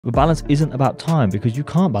But balance isn't about time, because you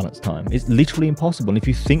can't balance time. It's literally impossible. And if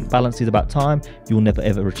you think balance is about time, you'll never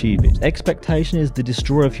ever achieve it. Expectation is the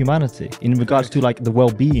destroyer of humanity in regards to like the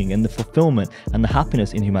well-being and the fulfillment and the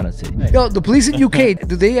happiness in humanity. Yo, the police in UK,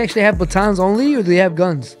 do they actually have batons only, or do they have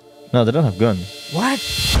guns? No, they don't have guns. What?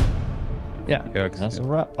 Yeah. That's a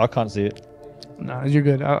wrap. I can't see it. No, you're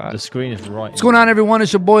good. The screen is right. What's going on, everyone?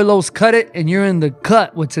 It's your boy Los Cut It, and you're in the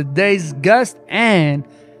cut with today's guest and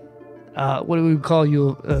what do we call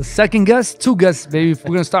you? Second guest? Two guests, baby.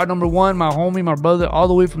 We're gonna start number one, my homie, my brother, all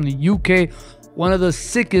the way from the UK, one of the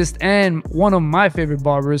sickest and one of my favorite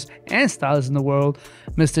barbers and stylists in the world,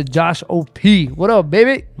 Mr. Josh OP. What up,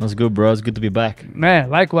 baby? That's good, bro. It's good to be back. Man,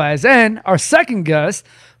 likewise. And our second guest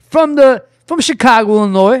from Chicago,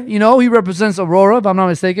 Illinois. You know, he represents Aurora, if I'm not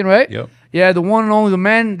mistaken, right? Yep. Yeah, the one and only, the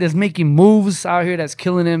man that's making moves out here, that's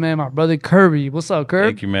killing it, man. My brother Kirby. What's up, Kirby?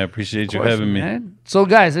 Thank you, man. Appreciate you having me. So,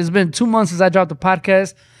 guys, it's been 2 months since I dropped the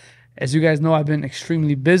podcast. As you guys know, I've been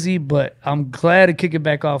extremely busy, but I'm glad to kick it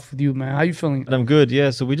back off with you, man. How you feeling? I'm good,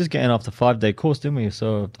 yeah. So we're just getting off the 5-day course, didn't we?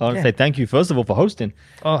 So I want to say thank you, first of all, for hosting.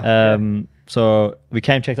 So we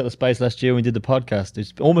came, checked out the space last year, we did the podcast.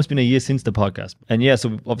 It's almost been a year since the podcast. And yeah,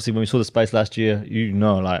 so obviously when we saw the space last year, you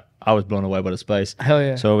know, like I was blown away by the space. Hell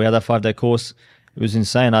yeah. So we had that 5-day course. It was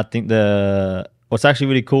insane. I think what's actually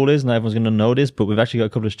really cool is, not everyone's going to know this, but we've actually got a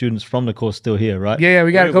couple of students from the course still here, right? Yeah,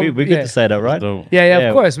 we got a couple. We get to say that, right? So, yeah,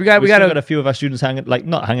 of course. We got a few of our students hanging, like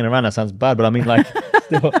not hanging around. That sounds bad, but I mean, like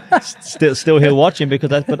still here watching, because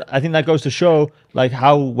but I think that goes to show like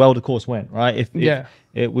how well the course went, right?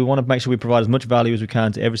 We want to make sure we provide as much value as we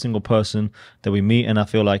can to every single person that we meet, and I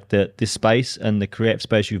feel like that this space and the creative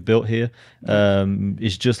space you've built here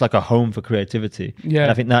is just like a home for creativity. Yeah,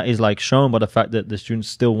 and I think that is like shown by the fact that the students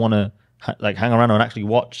still want to like hang around and actually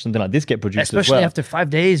watch something like this get produced, especially as well. After 5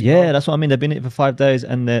 days. Bro. Yeah, that's what I mean. They've been in it for 5 days,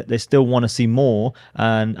 and they still want to see more.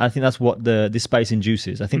 And I think that's what this space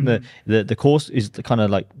induces. I think that the course is kind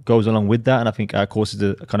of like goes along with that, and I think our course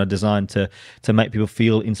is kind of designed to make people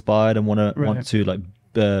feel inspired and want to like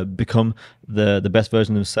become the best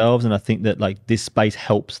version of themselves. And I think that like this space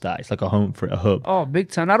helps that. It's like a home for it, a hub. Oh,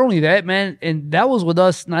 big time. Not only that, man, and that was with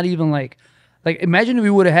us not even like imagine if we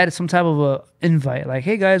would have had some type of a invite, like,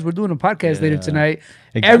 hey guys, we're doing a podcast later tonight.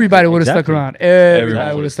 Exactly. Everybody would have stuck around.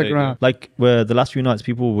 Everybody would have stuck around. Like where the last few nights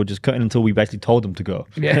people were just cutting until we basically told them to go.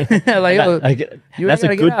 Yeah. That's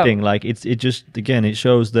a good thing. Like it just, again, it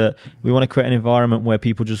shows that we want to create an environment where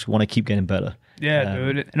people just want to keep getting better. Yeah,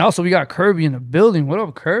 dude. And also we got Kirby in the building. What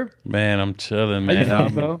up, Kirby? Man, I'm chilling,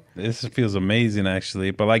 man. This feels amazing,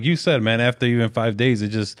 actually. But like you said, man, after even 5 days, it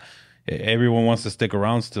just everyone wants to stick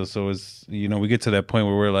around still. So it's, you know, we get to that point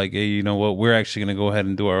where we're like, hey, you know what, we're actually gonna go ahead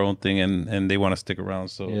and do our own thing, and they want to stick around.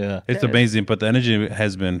 So yeah, it's amazing. But the energy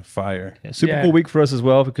has been fire. Yeah, super cool week for us as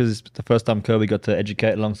well, because it's the first time Kirby got to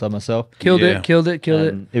educate alongside myself. Killed it.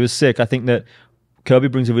 It was sick. I think that Kirby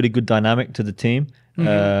brings a really good dynamic to the team.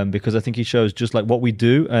 Because I think he shows just like what we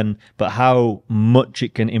do, but how much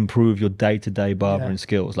it can improve your day-to-day barbering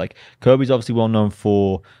skills. Like Kirby's obviously well known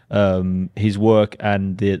for his work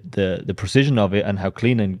and the precision of it, and how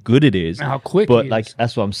clean and good it is, and how quick. But like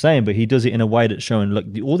that's what I'm saying. But he does it in a way that's showing, look,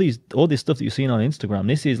 all this stuff that you're seeing on Instagram.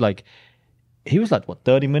 This is like, he was like, what,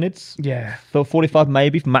 30 minutes? Yeah. 45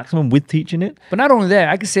 maybe maximum with teaching it. But not only that,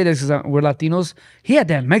 I can say this because we're Latinos. He had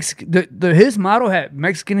that Mexican, his model had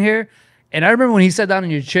Mexican hair. And I remember when he sat down in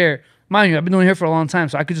your chair, mind you, I've been doing hair for a long time,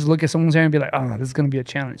 so I could just look at someone's hair and be like, oh, this is going to be a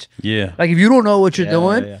challenge. Yeah. Like if you don't know what you're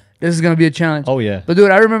doing, this is going to be a challenge. Oh, yeah. But dude,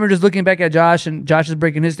 I remember just looking back at Josh, and Josh is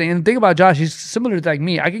breaking his thing. And the thing about Josh, he's similar to like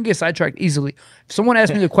me. I can get sidetracked easily. If someone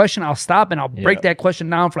asks me the question, I'll stop and I'll break that question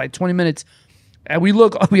down for like 20 minutes. And we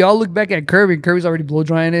all look back at Kirby, and Kirby's already blow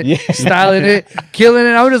drying it, styling it, killing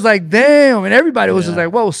it. I was just like, damn. And everybody was just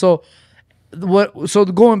like, whoa. So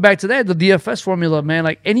going back to that, the D.F.S formula, man,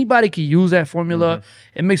 like anybody can use that formula.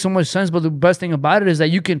 It makes so much sense. But the best thing about it is that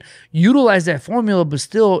you can utilize that formula, but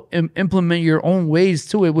still implement your own ways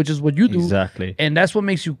to it, which is what you do. Exactly. And that's what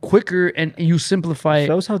makes you quicker, and you simplify it.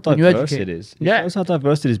 Shows how diverse it is. It shows how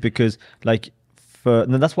diverse it is, because like,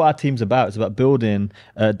 and that's what our team's about. It's about building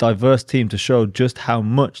a diverse team to show just how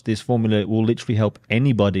much this formula will literally help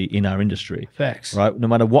anybody in our industry. Facts. Right? No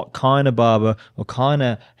matter what kind of barber or kind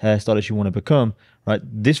of hairstylist you want to become, right?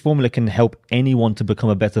 This formula can help anyone to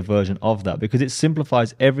become a better version of that, because it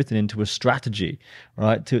simplifies everything into a strategy,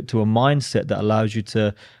 right? To a mindset that allows you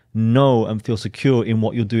to know and feel secure in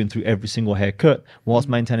what you're doing through every single haircut, whilst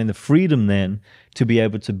maintaining the freedom then to be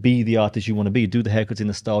able to be the artist you want to be, do the haircuts in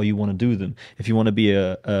the style you want to do them. If you want to be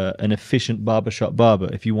an efficient barbershop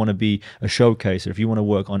barber, if you want to be a showcaser, if you want to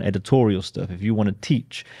work on editorial stuff, if you want to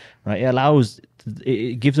teach, right? It allows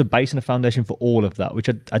it gives a base and a foundation for all of that, which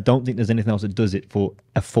I don't think there's anything else that does it for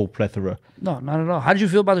a full plethora. No, not at all. How did you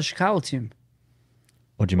feel about the Chicago team?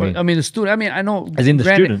 What do you mean? I mean, the student. I mean, I know. As in the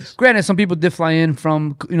students. Granted, some people did fly in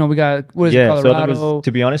from, we got, what is it, So Colorado?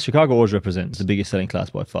 to be honest, Chicago always represents the biggest selling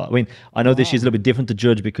class by far. I mean, I know this year's a little bit different to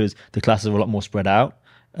judge because the classes are a lot more spread out.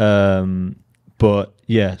 But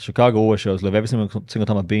yeah, Chicago always shows love. Every single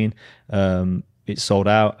time I've been, it's sold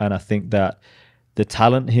out. And I think that the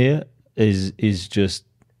talent here is just,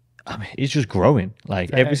 I mean, it's just growing.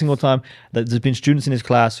 Like every single time, there's been students in this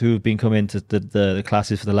class who've been coming to the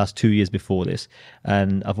classes for the last 2 years before this,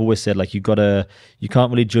 and I've always said, like, you can't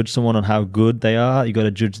really judge someone on how good they are. You got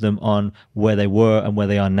to judge them on where they were and where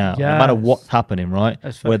they are now, no matter what's happening, right?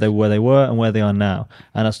 Where they were and where they are now.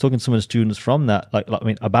 And I was talking to some of the students from that,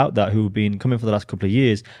 about that, who've been coming for the last couple of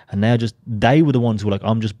years, and they were the ones who were like,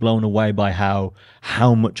 I'm just blown away by how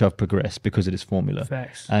much I've progressed because of this formula.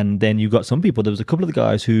 Facts. And then you got some people. There was a couple of the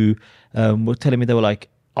guys who were telling me, they were like,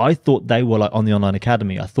 I thought they were like on the online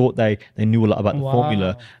academy. I thought they knew a lot about the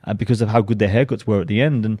formula because of how good their haircuts were at the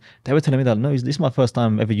end. And they were telling me that, no, this is my first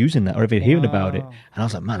time ever using that or ever hearing about it. And I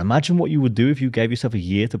was like, man, imagine what you would do if you gave yourself a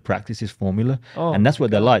year to practice this formula. And that's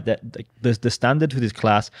what they're like. That the standard for this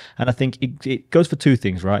class, and I think it goes for two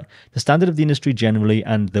things, right? The standard of the industry generally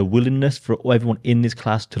and the willingness for everyone in this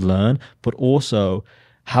class to learn, but also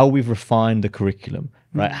how we've refined the curriculum.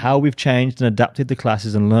 Right, how we've changed and adapted the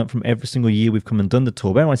classes and learned from every single year we've come and done the tour.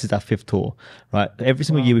 Everyone says our 5th tour, right? Every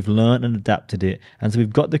single year we've learned and adapted it, and so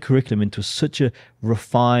we've got the curriculum into such a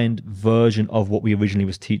refined version of what we originally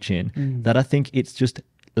was teaching that I think it's just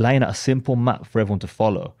laying out a simple map for everyone to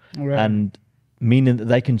follow, and meaning that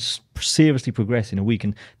they can seriously progress in a week.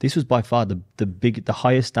 And this was by far the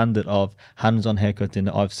highest standard of hands-on haircutting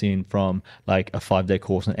that I've seen from like a 5-day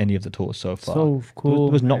course on any of the tours so far. So cool.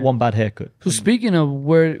 There was not one bad haircut. So speaking of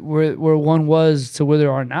where one was to where they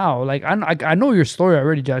are now, like I know your story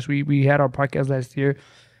already, Josh. We had our podcast last year.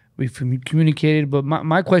 We've communicated, but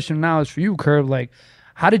my question now is for you, Curve. Like,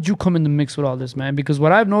 how did you come in the mix with all this, man? Because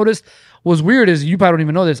what I've noticed was weird is, you probably don't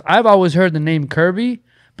even know this, I've always heard the name Kirby,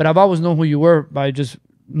 but I've always known who you were by just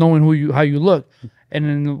knowing how you look. And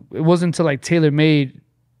then it wasn't until like Taylor Made,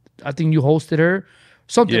 I think you hosted her,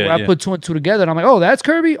 something where I put 2 and 2 together, and I'm like, oh, that's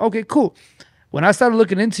Kirby? Okay, cool. When I started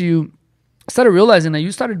looking into you, I started realizing that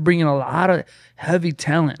you started bringing a lot of heavy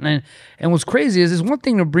talent. And what's crazy is, it's one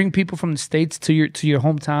thing to bring people from the States to your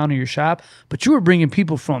hometown or your shop, but you were bringing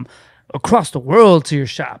people from across the world to your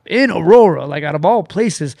shop in Aurora. Like, out of all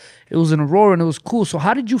places, it was in Aurora, and it was cool. So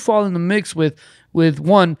how did you fall in the mix with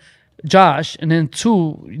one, Josh, and then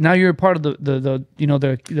 2, now you're a part of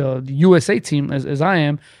the USA team as I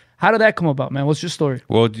am. How did that come about, man? What's your story?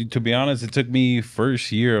 Well, to be honest, it took me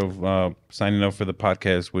first year of signing up for the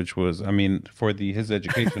podcast, which was, I mean, for his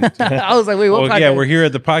education. I was like, wait, what podcast? Yeah, we're here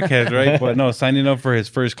at the podcast, right? But no, signing up for his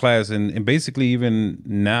first class. And basically, even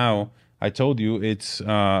now, I told you, it's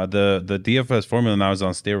the D.F.S formula now is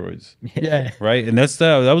on steroids. Yeah. Right? And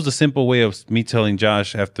that was a simple way of me telling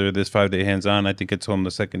Josh after this 5-day hands-on. I think I told him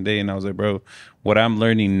the second day, and I was like, bro, what I'm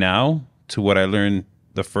learning now to what I learned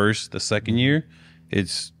the second year,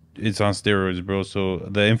 it's on steroids, bro. So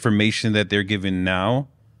the information that they're giving now,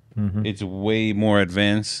 it's way more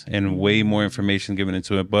advanced and way more information given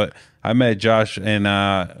into it. But I met Josh, and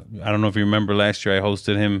I don't know if you remember last year I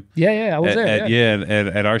hosted him. Yeah, I was there.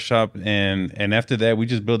 At our shop, and after that we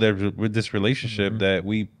just built this relationship that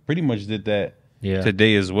we pretty much did that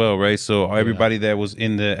today as well, right? So everybody that was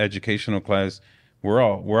in the educational class, we're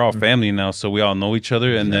all family now, so we all know each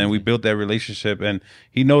other, and then we built that relationship. And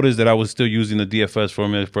he noticed that I was still using the D.F.S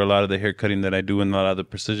formula for a lot of the hair cutting that I do and a lot of the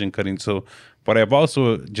precision cutting. So, but I've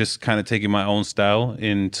also just kind of taken my own style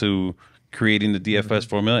into creating the D.F.S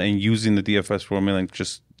formula and using the D.F.S formula and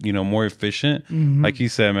just, more efficient. Like he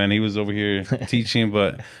said, man, he was over here teaching,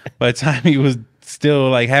 but by the time he was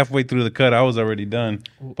still like halfway through the cut, I was already done.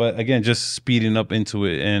 But again, just speeding up into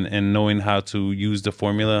it and knowing how to use the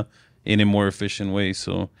formula in a more efficient way.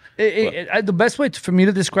 So the best way for me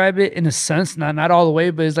to describe it, in a sense, not all the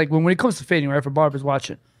way, but it's like when it comes to fading, right? For barbers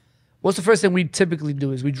watching, what's the first thing we typically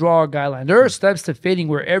do is we draw our guideline. There are steps to fading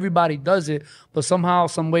where everybody does it, but somehow,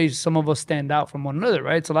 some ways, some of us stand out from one another,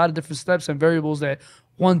 right? It's a lot of different steps and variables that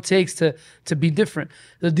one takes to be different.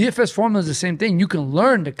 The D.F.S formula is the same thing. You can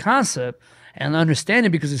learn the concept and understand it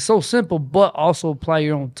because it's so simple, but also apply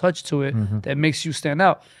your own touch to it that makes you stand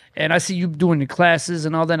out. And I see you doing the classes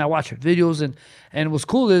and all that, and I watch your videos. And what's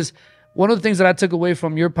cool is, one of the things that I took away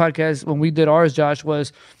from your podcast when we did ours, Josh,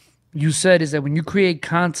 was you said is that when you create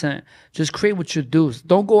content, just create what you do.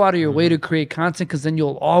 Don't go out of your way to create content, because then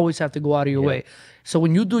you'll always have to go out of your way. So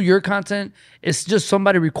when you do your content, it's just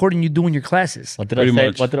somebody recording you doing your classes. What did Pretty I say?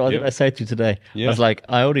 much. What did Yep. I say to you today? Yeah. I was like,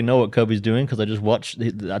 I already know what Kobe's doing because I just watched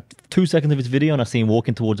 2 seconds of his video and I see him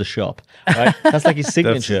walking towards a shop. Right? That's like his That's,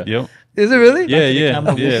 signature. yep. Is it really? Yeah, The yeah,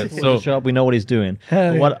 camera yeah. walking towards the shop, we know what he's doing.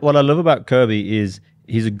 Hell But what I love about Kobe is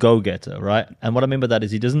he's a go-getter, right? And what I mean by that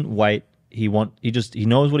is he doesn't wait. He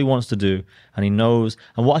knows what he wants to do, and he knows.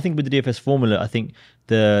 And what I think with the DFS formula, I think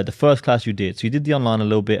the first class you did, so you did the online a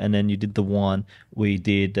little bit, and then you did the one we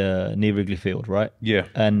did near Wrigley Field, right? Yeah.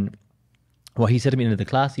 And what he said to me in the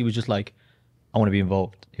class, he was just like, I want to be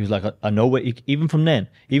involved. He was like, I know where, even from then,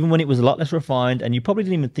 even when it was a lot less refined, and you probably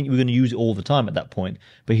didn't even think you were going to use it all the time at that point,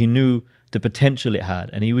 but he knew the potential it had,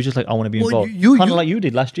 and he was just like, I want to be Well, involved. you- Kind of like you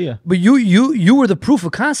did last year. But you were the proof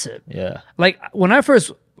of concept. Yeah. Like when I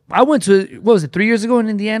went to, what was it, 3 years ago in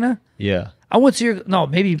Indiana? Yeah. I went to your, no,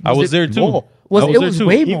 maybe. I was there too. more? Was, I it there was too.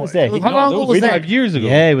 way He more. was there. How He- long No, ago that was that? 5 years ago.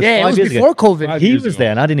 Yeah, it was Yeah, it 5 was years before ago. COVID. He years was ago.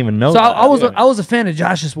 there, and I didn't even know. So that. I was a fan of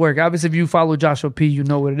Josh's work. Obviously, if you follow Josh OP, you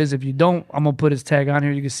know what it is. If you don't, I'm gonna put his tag on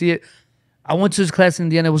here. You can see it. I went to his class in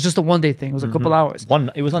Indiana. It was just a 1 day thing. It was a couple hours.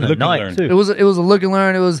 It was on a Look and night learn. too. It was a look and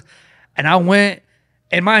learn. And I went,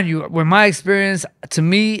 and mind you, with my experience, to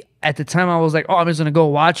me at the time, I was like, oh, I'm just gonna go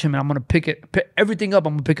watch him, and I'm gonna pick everything up.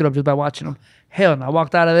 I'm gonna pick it up just by watching him. Hell, no, I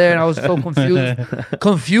walked out of there, and I was so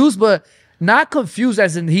confused, but not confused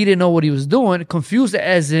as in he didn't know what he was doing. Confused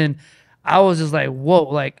as in I was just like, whoa,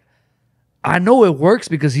 like I know it works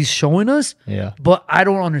because he's showing us, Yeah. but I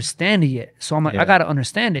don't understand it yet. So I'm like, Yeah. I gotta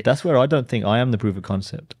understand it. That's where I don't think I am the proof of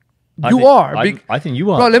concept. You are. I think you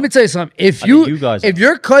are. Bro, let me tell you something. If think you, you guys if are.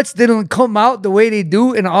 your cuts didn't come out the way they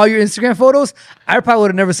do in all your Instagram photos, I probably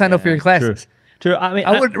would have never signed up for your classes. True. I mean,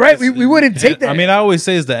 I would, right? We wouldn't take that. I mean, I always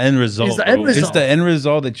say it's the end result. It's the end bro. result. It's the end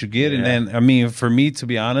result that you get. And Yeah. then, I mean, for me, to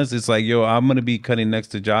be honest, it's like, yo, I'm going to be cutting next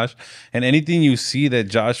to Josh. And anything you see that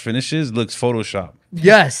Josh finishes looks Photoshop.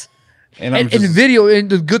 Yes. And I'm And just, video, and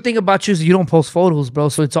the good thing about you is you don't post photos, bro.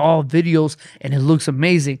 So it's all videos and it looks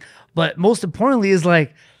amazing. But most importantly is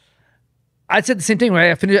like, I said the same thing,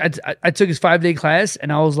 right? I took his 5-day class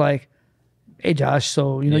and I was like, hey, Josh,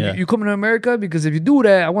 so, you know, Yeah. you coming to America? Because if you do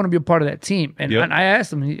that, I want to be a part of that team. And, Yep. and I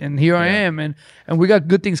asked him, and here I am. And we got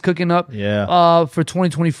good things cooking up Yeah. for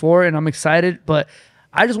 2024, and I'm excited. But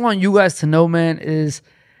I just want you guys to know, man, is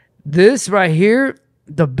this right here,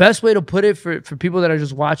 the best way to put it for people that are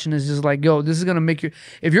just watching is just like, yo, this is going to make you,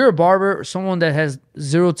 if you're a barber or someone that has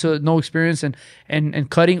 0 to no experience and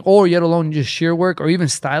cutting, or yet alone just shear work or even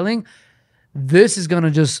styling, this is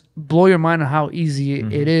gonna just blow your mind on how easy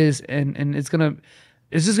it is, and it's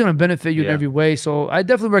just gonna benefit you in Yeah. every way. So I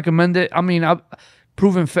definitely recommend it. I mean, I've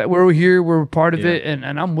proven we're here, we're part of Yeah. it,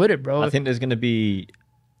 and I'm with it, bro. I think there's going to be,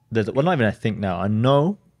 well, not even I think now. I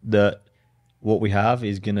know that what we have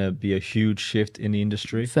is going to be a huge shift in the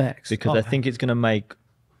industry. Facts. Because Oh, I think it's going to make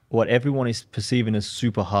what everyone is perceiving as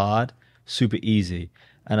super hard, super easy.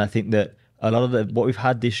 And I think that a lot of what we've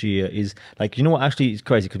had this year is like, you know what, actually it's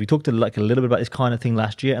crazy because we talked like a little bit about this kind of thing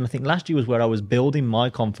last year, and I think last year was where I was building my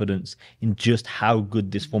confidence in just how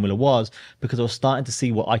good this formula was, because I was starting to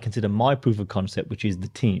see what I consider my proof of concept, which is the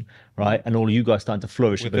team, right? And all of you guys starting to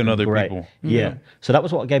flourish Within and become other great. people. Yeah. So that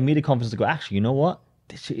was what gave me the confidence to go, actually, you know what?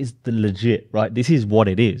 This shit is the legit, right? This is what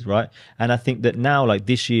it is, right? And I think that now, like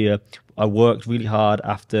this year, I worked really hard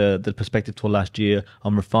after the perspective tour last year.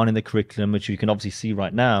 I'm refining the curriculum, which you can obviously see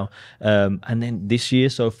right now. And then this year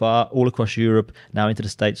so far, all across Europe, now into the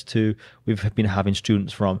States too, we've been having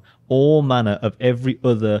students from all manner of every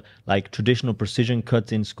other like traditional precision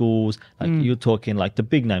cuts in schools. Like you're talking like the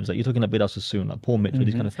big names, like you're talking about Bidal Sassoon, like Paul Mitchell,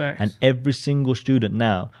 these kind of, Facts. and every single student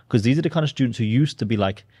now, because these are the kind of students who used to be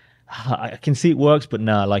like, I can see it works, but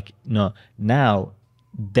now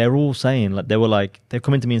they're all saying, like, they're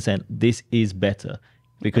coming to me and saying, this is better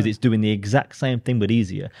because it's doing the exact same thing but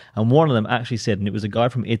easier. And one of them actually said, and it was a guy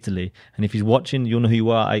from Italy, and if he's watching, you'll know who you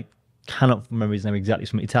are. I cannot remember his name exactly.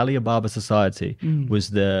 It's from Italia Barber Society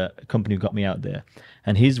was the company who got me out there.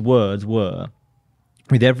 And his words were,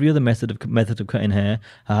 with every other method of cutting hair,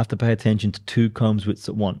 I have to pay attention to 2 combs widths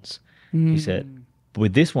at once. He said, but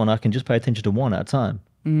with this one, I can just pay attention to 1 at a time.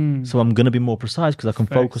 So I'm going to be more precise because I can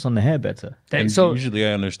focus on the hair better. and So usually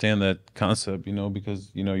I understand that concept, you know,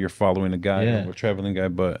 because, you know, you're following a guy Yeah. or a traveling guy,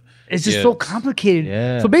 but it's just yeah, so complicated.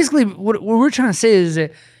 Yeah. So basically, what we're trying to say is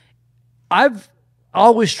that I've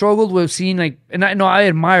always struggled with seeing like, and I know I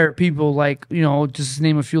admire people like, you know, just to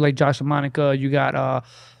name a few, like Josh and Monica. You got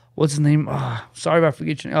what's his name? Sorry if I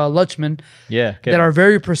forget your name. Lutchman. Yeah. That are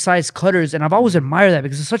very precise cutters, and I've always admired that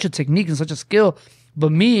because it's such a technique and such a skill.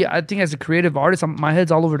 But me, I think as a creative artist, my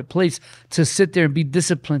head's all over the place to sit there and be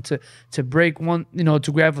disciplined to break one,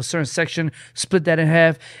 to grab a certain section, split that in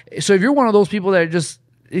half. So if you're one of those people that just,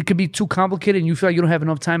 it could be too complicated and you feel like you don't have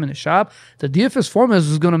enough time in the shop, the D.F.S formulas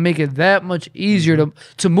is going to make it that much easier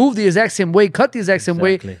to move the exact same way, cut the exact same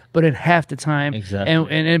way, but in half the time. Exactly.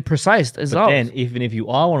 And precise as well. Then, even if you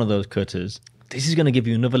are one of those cutters, this is going to give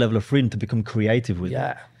you another level of freedom to become creative with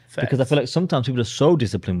it. Facts. Because I feel like sometimes people are so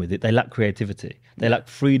disciplined with it, they lack creativity. They lack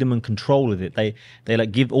freedom and control with it. They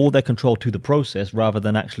like give all their control to the process rather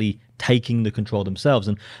than actually taking the control themselves.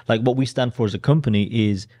 And like what we stand for as a company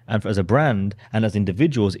is, and as a brand and as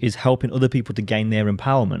individuals, is helping other people to gain their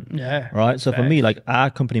empowerment. Yeah. Right. So for me, like our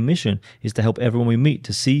company mission is to help everyone we meet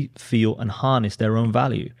to see, feel, and harness their own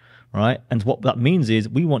value. Right. And what that means is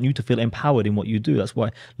we want you to feel empowered in what you do. That's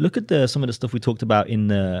why look at some of the stuff we talked about in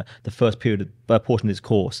the first portion of this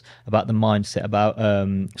course about the mindset, about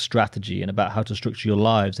strategy, and about how to structure your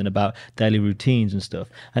lives, and about daily routines and stuff.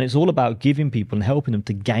 And it's all about giving people and helping them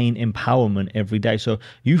to gain empowerment every day. So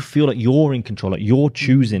you feel like you're in control, like you're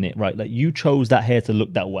choosing it, right? Like you chose that hair to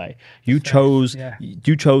look that way. You chose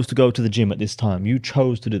to go to the gym at this time. You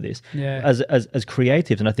chose to do this. As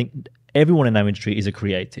creatives. And I think everyone in our industry is a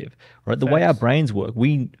creative, right? The way our brains work,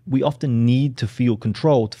 we often need to feel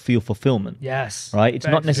control to feel fulfillment. Yes. Right? It's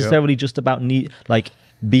not necessarily just about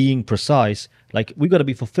being precise. Like we got to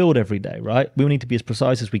be fulfilled every day, right? We need to be as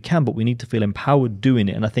precise as we can, but we need to feel empowered doing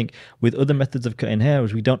it. And I think with other methods of cutting hair,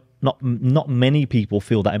 is not many people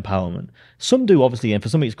feel that empowerment. Some do, obviously, and for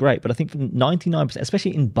some it's great. But I think for 99%,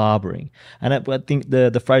 especially in barbering, and I think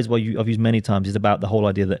the phrase I've used many times is about the whole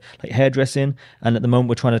idea that like hairdressing, and at the moment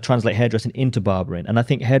we're trying to translate hairdressing into barbering. And I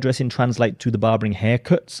think hairdressing translates to the barbering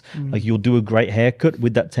haircuts. Like you'll do a great haircut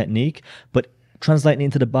with that technique, but translating it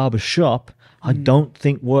into the barber shop, I don't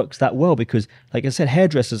think works that well, because like I said,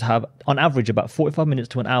 hairdressers have on average about 45 minutes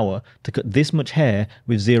to an hour to cut this much hair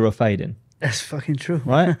with zero fading. That's fucking true.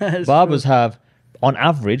 Right? Barbers have on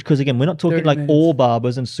average, because again, we're not talking like all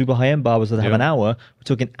barbers and super high-end barbers that have an hour. We're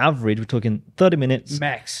talking average, we're talking 30 minutes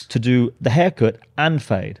max to do the haircut and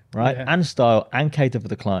fade, right? And style and cater for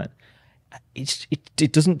the client.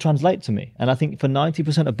 It doesn't translate to me. And I think for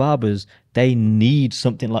 90% of barbers, they need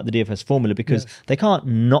something like the D.F.S formula, because they can't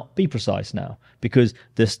not be precise now, because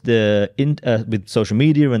with social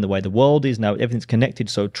media and the way the world is now, everything's connected.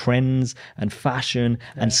 So trends and fashion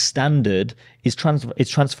and standard is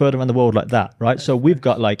transferred around the world like that, right? So we've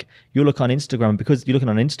got like, you look on Instagram, because you're looking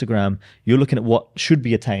on Instagram, you're looking at what should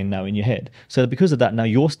be attained now in your head. So because of that, now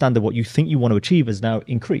your standard, what you think you want to achieve, has now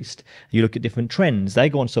increased. You look at different trends, they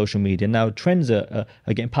go on social media. Now trends are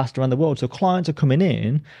getting passed around the world. So clients are coming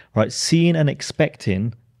in, right, seeing and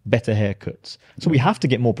expecting better haircuts. So we have to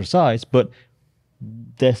get more precise, but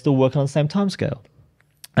they're still working on the same time scale.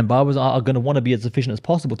 And barbers are going to want to be as efficient as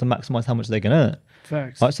possible to maximize how much they can earn.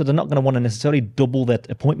 Facts. Right? So they're not going to want to necessarily double their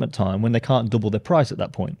appointment time when they can't double their price at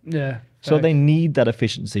that point. Yeah. So they need that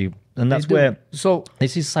efficiency. And that's where so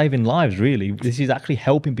this is saving lives, really. This is actually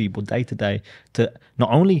helping people day to day to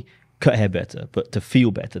not only cut hair better, but to feel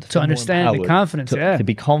better, to feel understand the confidence, to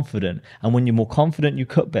be confident. And when you're more confident, you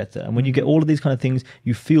cut better. And when you get all of these kind of things,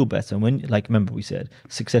 you feel better. And when, like, remember we said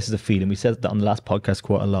success is a feeling. We said that on the last podcast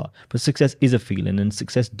quite a lot. But success is a feeling, and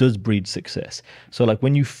success does breed success. So like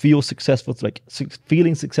when you feel successful, like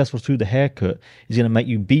feeling successful through the haircut is going to make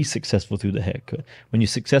you be successful through the haircut. When you're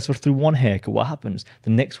successful through one haircut, what happens? The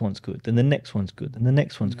next one's good, then the next one's good, and the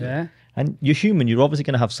next one's good. And you're human. You're obviously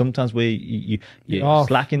going to have sometimes where you're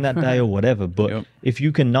slacking that day or whatever. But if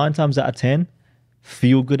you can 9 times out of 10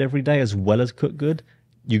 feel good every day as well as cut good,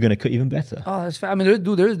 you're going to cut even better. Oh, that's I mean,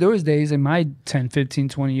 there was days in my 10, 15,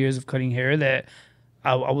 20 years of cutting hair that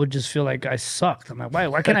I would just feel like I sucked. I'm like,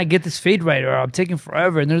 why can't I get this fade right? Or I'm taking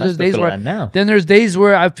forever. And there's days where then there's days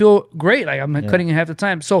where I feel great, like I'm cutting in half the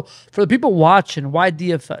time. So for the people watching, why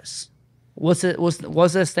D.F.S? What's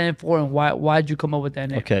that stand for, and why'd you come up with that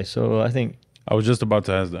name? Okay, so I think I was just about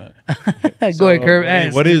to ask that. Go ahead,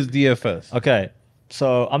 Kurt. What is D.F.S? Okay,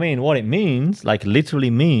 so I mean, what it means, like literally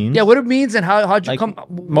means. Yeah, what it means and how'd you come?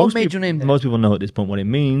 What made you name that? Most people know at this point what it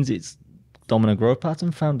means. It's dominant growth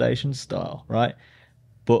pattern, foundation, style, right?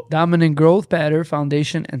 But dominant growth pattern,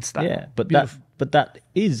 foundation, and style. Yeah, but that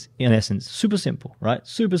is in essence super simple, right?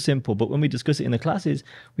 Super simple. But when we discuss it in the classes,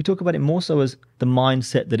 we talk about it more so as the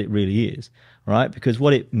mindset that it really is, right? Because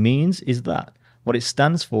what it means is that what it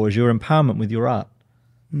stands for is your empowerment with your art,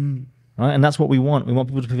 right? And that's what we want. We want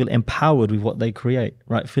people to feel empowered with what they create,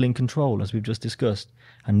 right? Feel in control, as we've just discussed.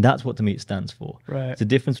 And that's what to me it stands for. Right. It's the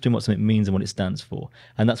difference between what something means and what it stands for.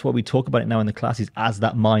 And that's why we talk about it now in the classes as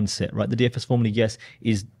that mindset, right? The D.F.S formula, yes,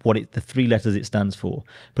 is the 3 letters it stands for.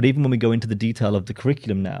 But even when we go into the detail of the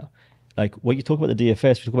curriculum now, like when you talk about the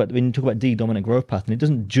D.F.S, when you talk about D, dominant growth pattern, it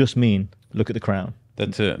doesn't just mean look at the crown.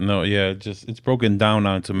 That's it. No, yeah, it's broken down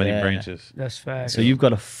now into many branches. That's fact. So you've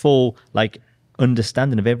got a full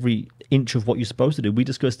understanding of every inch of what you're supposed to do. We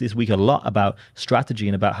discussed this week a lot about strategy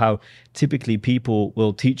and about how typically people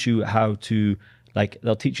will teach you how to,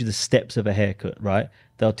 they'll teach you the steps of a haircut, right?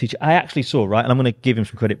 They'll teach you. I actually saw, right, and I'm going to give him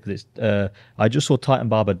some credit for this. I just saw Titan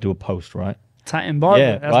Barber do a post, right? Titan Barber,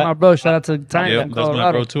 Yeah, that's right? my bro. Shout out to Titan. Yep, that's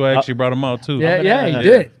my bro too. I actually brought him out too. Yeah, he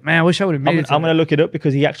did. Man, I wish I would have made it. I'm going to look it up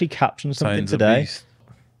because he actually captioned something Titan's a today. beast.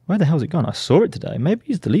 Where the hell's it gone? I saw it today. Maybe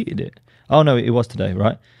he's deleted it. Oh, no, it was today,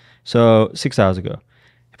 right? So 6 hours ago.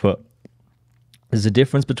 But there's a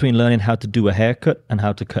difference between learning how to do a haircut and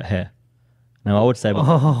how to cut hair. Now, I would say,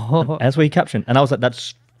 that's what he captioned. And I was like,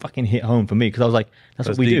 that's fucking hit home for me because I was like, that's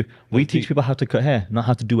what we deep. do. We That's teach deep. people how to cut hair, not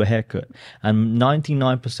how to do a haircut. And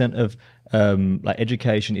 99% of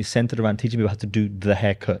education is centered around teaching people how to do the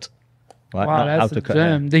haircut. Right? Wow, Not how that's to a cut hair.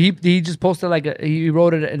 gem. Did he just posted he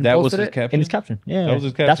wrote it and That was posted his it? caption. In his caption, yeah. That was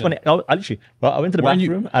his That's when caption. I literally, I went to the When you-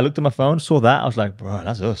 bathroom, I looked at my phone, saw that, I was like, bro,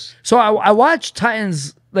 that's us. So I watched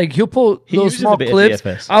Titans, he'll pull He those uses small a bit of clips.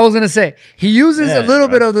 D.F.S. I was gonna say he uses a Yeah, little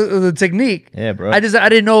bro. bit of the technique. Yeah, bro. I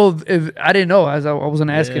didn't know if I didn't know as I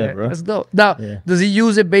wasn't asking Yeah, that. bro. That's dope. Now, Yeah. does he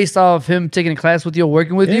use it based off him taking a class with you or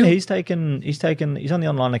working with Yeah, you? he's on the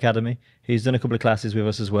online academy. He's done a couple of classes with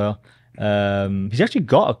us as well. He's actually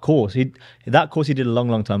got a course. That course he did a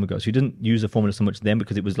long time ago. So he didn't use the formula so much then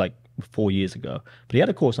because it was 4 years ago. But he had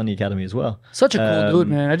a course on the academy as well. Such a cool dude,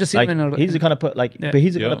 man. I just see him in a, he's the kind of but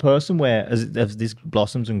he's the kind of Yeah. person where as this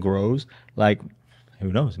blossoms and grows,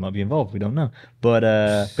 who knows? He might be involved. We don't know.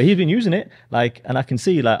 But he's been using it. And I can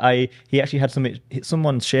see he actually had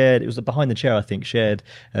someone shared. It was behind the chair, I think, shared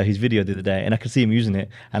his video the other day, and I could see him using it.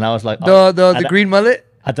 And I was like, the green mullet.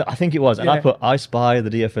 I think it was, and I Yeah. put "I spy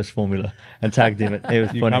the D.F.S formula" and tagged him. It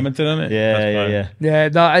was You funny. commented on it? Yeah, That's yeah, fine. yeah. Yeah,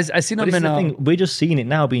 no, I seen But him this in is the thing. We're just seeing it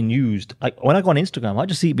now being used. When I go on Instagram, I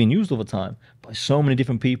just see it being used all the time by so many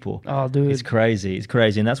different people. Oh, dude. It's crazy. It's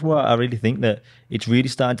crazy, and that's why I really think that it's really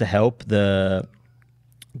starting to help the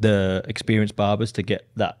experienced barbers to get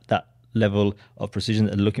that level of precision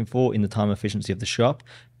that they're looking for in the time efficiency of the shop.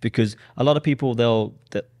 Because a lot of people they'll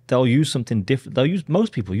use something different.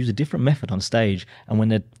 Most people use a different method on stage, and when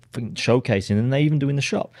they're showcasing, and they even do in the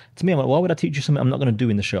shop. To me, I'm like, why would I teach you something I'm not going to do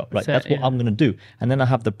in the shop? That's what I'm going to do, and then I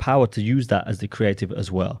have the power to use that as the creative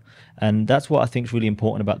as well. And that's what I think is really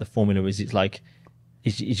important about the formula. Is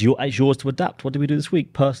it's yours to adapt. What did we do this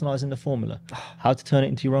week? Personalizing the formula, how to turn it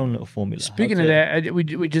into your own little formula. Speaking of that, we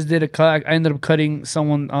just did a cut. I ended up cutting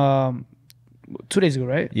someone 2 days ago,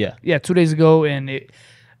 right? Yeah. 2 days ago,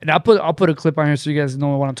 and I'll put a clip on here so you guys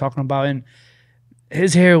know what I'm talking about. And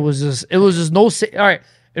his hair was just no. All right,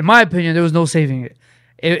 in my opinion, there was no saving it.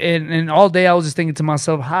 And all day I was just thinking to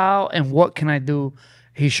myself, how and what can I do?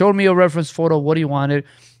 He showed me a reference photo of what he wanted,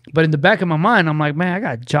 but in the back of my mind, I'm like, man, I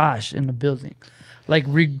got Josh in the building.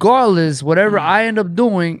 Regardless, whatever I end up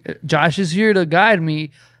doing, Josh is here to guide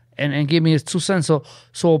me and give me his 2 cents.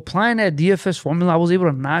 So applying that D.F.S formula, I was able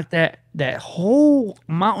to knock that whole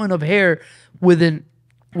mountain of hair within.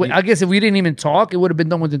 I guess if we didn't even talk, it would have been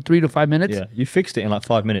done within 3 to 5 minutes. Yeah, you fixed it in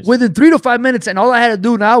 5 minutes. Within 3 to 5 minutes, and all I had to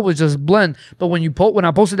do now was just blend. But when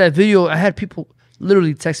I posted that video, I had people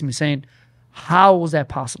literally texting me saying, "How was that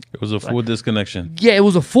possible?" It was a full disconnection. Yeah, it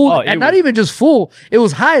was a full, and not even just full. It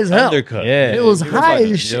was high as hell. Undercut. Yeah, It was high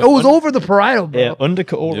as shit. It was over the parietal, bro. Yeah,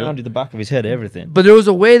 undercut all around the back of his head, everything. But there was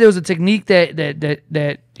a technique that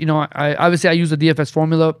I obviously I used the D.F.S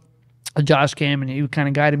formula. Josh came and he kind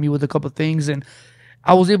of guided me with a couple of things, and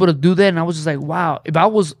I was able to do that. And I was just like, wow, if I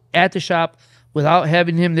was at the shop without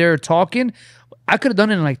having him there talking, I could have done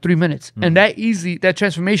it in 3 minutes. And that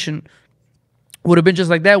transformation would have been just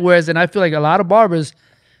like that. Whereas, and I feel like a lot of barbers,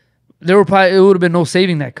 it would have been no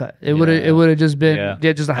saving that cut. It would have just been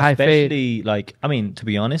just a high fade. Especially, to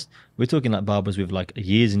be honest, we're talking barbers with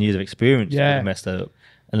years and years of experience that have messed that up,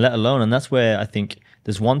 and let alone. And that's where I think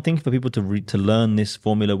there's one thing for people to learn this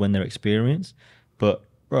formula when they're experienced, but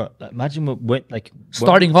bro, imagine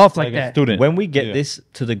Starting off like that. Student. When we get this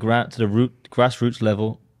to the grassroots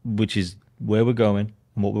level, which is where we're going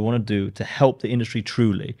and what we want to do to help the industry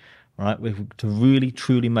truly, right? To really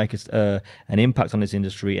truly make an impact on this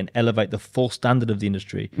industry and elevate the full standard of the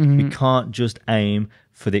industry. We can't just aim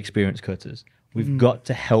for the experienced cutters. We've got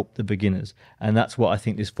to help the beginners. And that's what I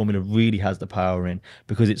think this formula really has the power in,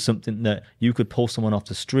 because it's something that you could pull someone off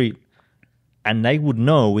the street and they would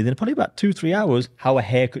know within probably about 2-3 hours how a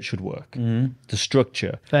haircut should work, the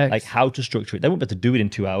structure, Facts. like how to structure it. They won't be able to do it in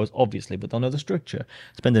 2 hours, obviously, but they'll know the structure.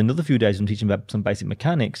 Spend another few days on teaching about some basic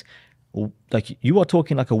mechanics. Like you are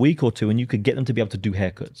talking like a week or two, and you could get them to be able to do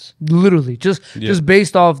haircuts. Literally, just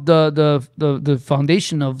based off the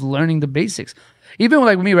foundation of learning the basics. Even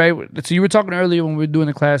like me, right? So you were talking earlier when we were doing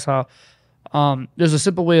the class how there's a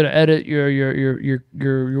simple way to edit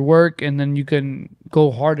your work, and then you can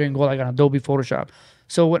go harder and go like on Adobe Photoshop.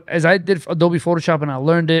 So as I did Adobe Photoshop and I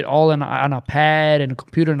learned it all on a pad and a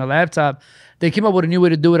computer and a laptop, they came up with a new way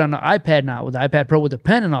to do it on the iPad now, with the iPad Pro with the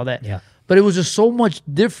pen and all that. Yeah. But it was just so much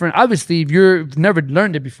different. Obviously, if you've never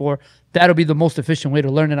learned it before, that'll be the most efficient way to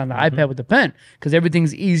learn it on the iPad with the pen, because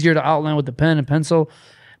everything's easier to outline with the pen and pencil.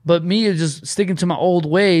 But me, is just sticking to my old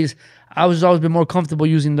ways. I was always been more comfortable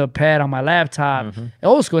using the pad on my laptop,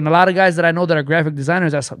 old school. And a lot of guys that I know that are graphic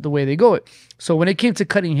designers, that's the way they go it. So when it came to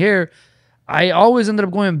cutting hair, I always ended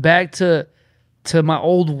up going back to my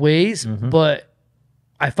old ways. But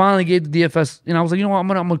I finally gave the D.F.S. and I was like, you know what, I'm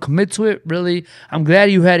gonna commit to it. Really, I'm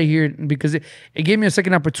glad you had it here, because it gave me a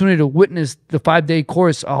second opportunity to witness the 5-day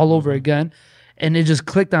course all over again. And it just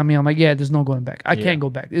clicked on me. I'm like, yeah, there's no going back. I can't go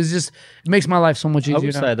back. It's just, it makes my life so much easier. I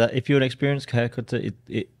would say that if you're an experienced haircutter,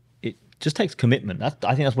 it just takes commitment. I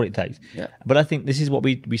think that's what it takes. Yeah. But I think this is what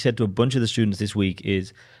we said to a bunch of the students this week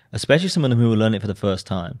is, especially some of them who will learn it for the first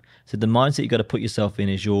time. So the mindset you got to put yourself in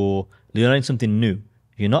is you're learning something new.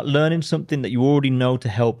 You're not learning something that you already know to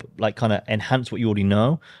help, like, kind of enhance what you already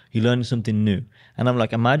know. You're learning something new. And I'm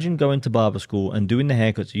like, imagine going to barber school and doing the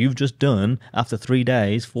haircuts you've just done after 3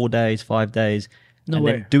 days, 4 days, 5 days,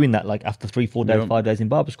 then doing that like after 3-4 days, 5 days in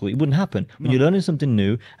barber school. It wouldn't happen. When you're learning something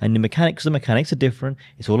new, and the mechanics are different,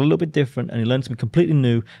 it's all a little bit different, and you learn something completely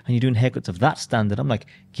new, and you're doing haircuts of that standard. I'm like,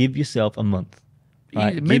 give yourself a month.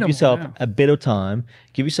 Right? Minimum, give yourself a bit of time.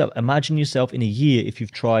 Imagine yourself in a year, if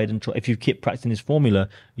you've if you've kept practicing this formula,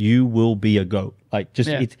 you will be a GOAT. Like,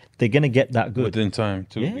 they're gonna get that good within time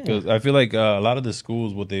too. Because I feel like a lot of the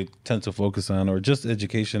schools, what they tend to focus on, or just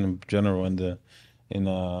education in general, in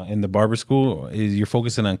the barber school, is you're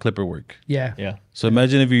focusing on clipper work. Yeah. So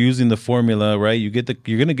imagine if you're using the formula, right? You're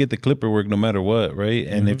gonna get the clipper work no matter what, right?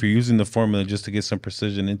 And if you're using the formula just to get some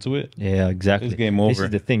precision into it, exactly. It's game over. This is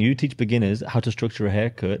the thing. You teach beginners how to structure a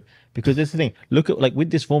haircut, because that's the thing. Look at, like,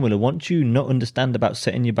 with this formula, once you not understand about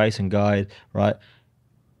setting your base and guide, right?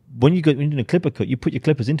 When you're doing a clipper cut, you put your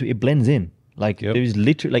clippers into it, it blends in. Like, there's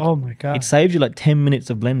literally, like, oh my God, it saves you like 10 minutes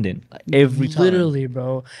of blending, like, every time. Literally,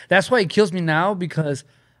 bro. That's why it kills me now, because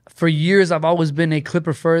for years I've always been a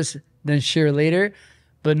clipper first, then shear later.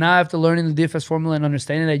 But now after learning the D.F.S. formula and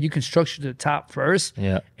understanding that you can structure the top first,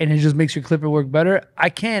 and it just makes your clipper work better, I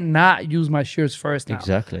can't not use my shears first now.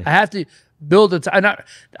 Exactly. I have to build it. I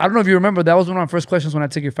don't know if you remember, that was one of my first questions when I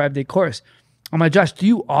took your 5-day course. I'm like, Josh, do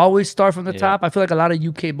you always start from the top? I feel like a lot of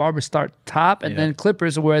UK barbers start top and then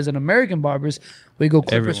clippers, whereas in American barbers, we go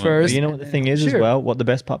clippers first. But you know what the thing is as well? What the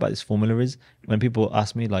best part about this formula is, when people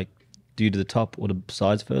ask me, like, do you do the top or the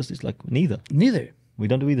sides first? It's like, neither. Neither. We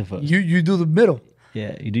don't do either first. You do the middle.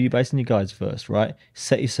 Yeah, you do your base and your guides first, right?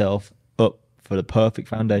 Set yourself up for the perfect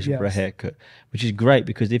foundation for a haircut, which is great,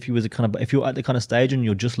 because if you're at the kind of stage and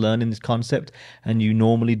you're just learning this concept and you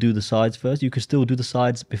normally do the sides first, you could still do the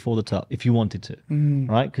sides before the top if you wanted to,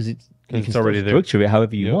 right? Because you can already structure it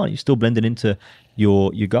however you want. You're still blending into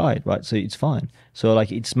your guide, right? So it's fine. So,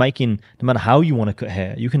 like, it's making, no matter how you want to cut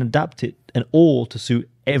hair, you can adapt it and all to suit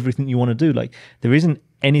everything you want to do. Like, there isn't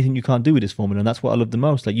anything you can't do with this formula, and that's what I love the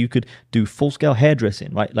most. Like, you could do full-scale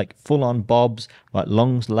hairdressing, right? Like, full-on bobs, like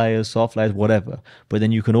long layers, soft layers, whatever. But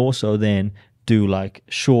then you can also then do, like,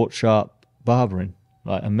 short, sharp barbering,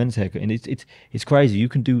 like a men's haircut. And it's crazy. You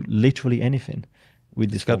can do literally anything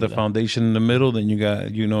with this formula. Got the foundation in the middle, then you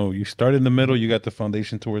got, you start in the middle, you got the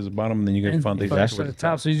foundation towards the bottom, and then you got the foundation towards the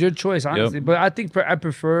top. So it's your choice, honestly. But I think I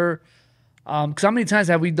prefer, because how many times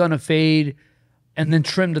have we done a fade and then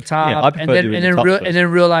trim the top, and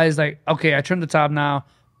then realize, like, okay, I trimmed the top, now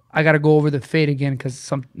I got to go over the fade again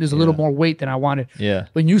because there's a little more weight than I wanted. Yeah.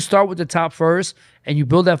 When you start with the top first and you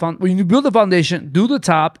build that when you build the foundation, do the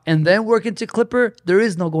top and then work into clipper, there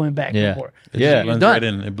is no going back anymore. It blends right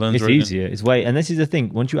in. It blends right in. It's easier. It's way, and this is the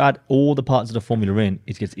thing. Once you add all the parts of the formula in,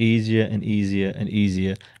 it gets easier and easier and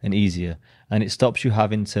easier and easier. and it stops you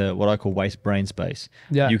having to what I call waste brain space.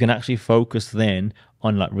 Yeah. You can actually focus then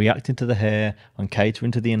on like reacting to the hair, on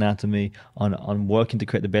catering to the anatomy, on working to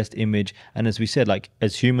create the best image. And as we said, like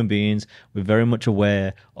as human beings, we're very much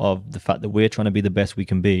aware of the fact that we're trying to be the best we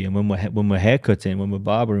can be. And when we're haircutting, when we're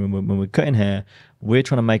barbering, when we're cutting hair, we're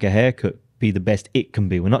trying to make a haircut be the best it can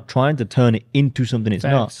be. We're not trying to turn it into something it's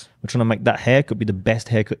not. We're trying to make that haircut be the best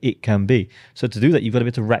haircut it can be. So to do that, you've got to be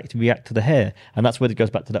able to react to the hair. And that's where it goes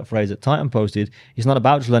back to that phrase that Titan posted. It's not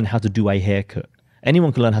about just learning how to do a haircut.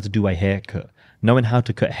 Anyone can learn how to do a haircut. Knowing how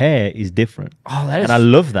to cut hair is different. Oh, that is, and I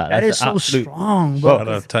love that. That is so strong,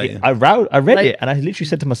 bro. I read it and I literally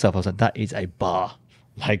said to myself, I was like, that is a bar.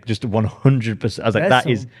 Like just 100%. I was like, that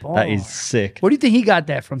is sick. Where do you think he got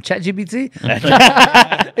that from? ChatGPT?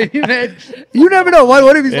 You never know.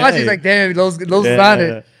 What if he's watching? He's like, damn, those on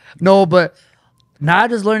it. No, but not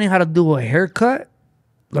just learning how to do a haircut,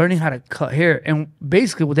 learning how to cut hair. And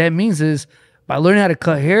basically what that means is by learning how to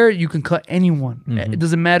cut hair, you can cut anyone. It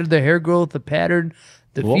doesn't matter the hair growth, the pattern,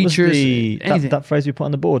 the features, anything. That phrase we put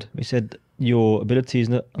on the board. We said your ability is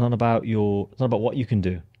not about what you can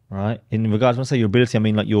do. Right. In regards, when I say your ability, I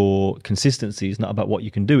mean like your consistency is not about what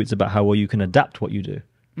you can do. It's about how well you can adapt what you do.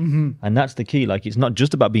 And that's the key. Like, it's not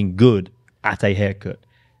just about being good at a haircut.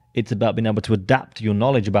 It's about being able to adapt your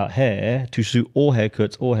knowledge about hair to suit all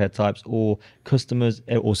haircuts, all hair types, all customers,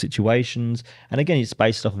 or situations. And again, it's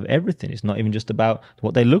based off of everything. It's not even just about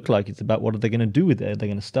what they look like. It's about what are they going to do with it? Are they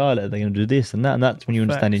going to style it? Are they going to do this and that? And that's when you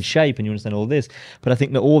understand in shape and you understand all this. But I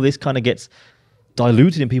think that all this kind of gets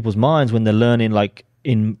diluted in people's minds when they're learning, like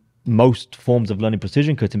in most forms of learning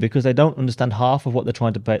precision cutting, because they don't understand half of what they're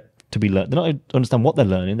trying to be learned. They don't understand what they're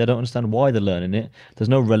learning. They don't understand why they're learning it. There's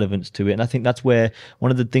no relevance to it. And I think that's where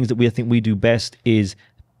one of the things that I think we do best is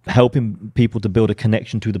helping people to build a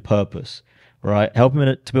connection to the purpose, right? Helping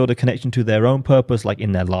them to build a connection to their own purpose, like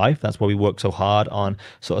in their life. That's why we work so hard on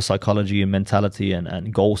sort of psychology and mentality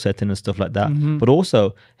and goal setting and stuff like that. But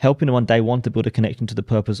also helping them on day one to build a connection to the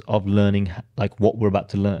purpose of learning, like what we're about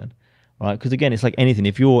to learn, right? Because again, it's like anything.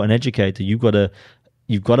 If you're an educator, you've got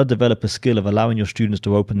to develop a skill of allowing your students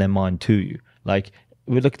to open their mind to you. Like,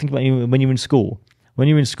 think about when you're in school. When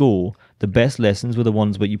you're in school, the best lessons were the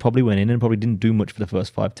ones where you probably went in and probably didn't do much for the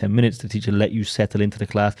first 5-10 minutes. The teacher let you settle into the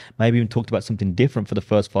class, maybe even talked about something different for the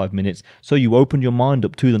first 5 minutes. So you opened your mind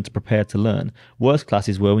up to them to prepare to learn. Worst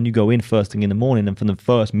classes were when you go in first thing in the morning and from the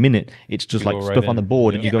first minute, it's just like stuff on the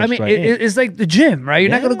board and you go straight in. It's like the gym, right?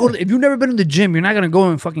 You're not going to go, if you've never been in the gym, you're not going to go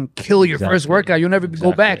and fucking kill your first workout. You'll never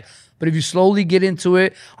go back. But if you slowly get into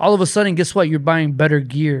it, all of a sudden, guess what? You're buying better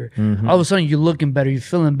gear. All of a sudden, you're looking better. You're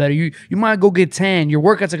feeling better. You might go get tan. Your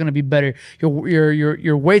workouts are going to be better.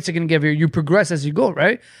 Your weights are going to get better. You progress as you go,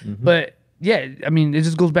 right? But yeah, I mean, it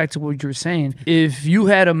just goes back to what you were saying. If you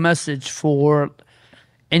had a message for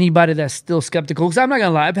anybody that's still skeptical, because I'm not going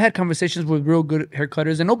to lie, I've had conversations with real good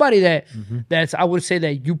haircutters, and nobody that's, I would say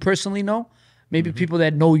that you personally know, maybe people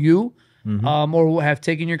that know you, or have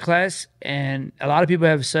taken your class, and a lot of people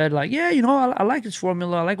have said like, yeah, you know, I like this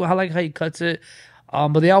formula, I like how he cuts it,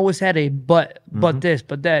 but they always had a but this,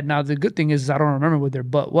 but that. Now the good thing is I don't remember what their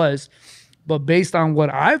but was, but based on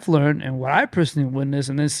what I've learned and what I personally witnessed,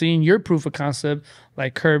 and then seeing your proof of concept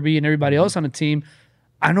like Kirby and everybody else on the team,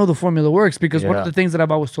 I know the formula works. Because one of the things that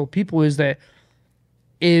I've always told people is that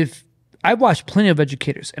if I've watched plenty of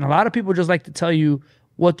educators, and a lot of people just like to tell you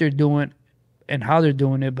what they're doing and how they're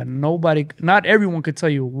doing it, but not everyone could tell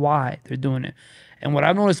you why they're doing it. And what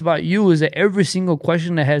I've noticed about you is that every single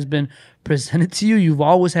question that has been presented to you, you've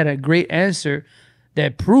always had a great answer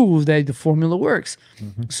that proves that the formula works.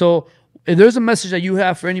 So if there's a message that you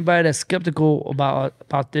have for anybody that's skeptical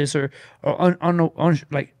about this or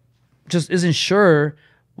like just isn't sure,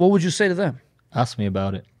 what would you say to them? Ask me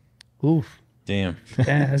about it. Oof. Damn.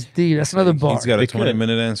 That's deep. That's another bar. He's got a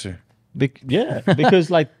 20-minute answer. Because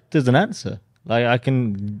like there's an answer. Like I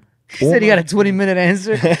can. He said he got a 20-minute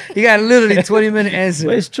answer. He got literally 20-minute answer.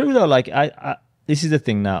 But it's true though. Like I this is the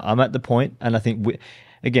thing now. I'm at the point, and I think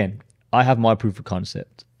again, I have my proof of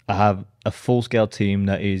concept. I have a full-scale team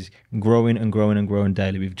that is growing and growing and growing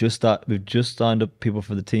daily. We've just signed up people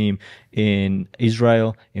for the team in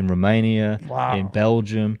Israel, in Romania, in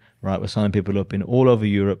Belgium. Right, we're signing people up in all over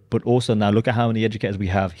Europe, but also now look at how many educators we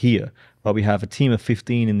have here. Right, we have a team of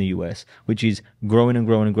 15 in the US, which is growing and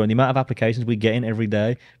growing and growing. The amount of applications we get in every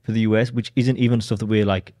day for the US, which isn't even stuff that we're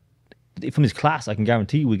like, from this class, I can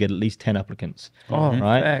guarantee you we get at least 10 applicants. Oh,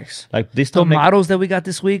 right? Facts. Like this time, the models that we got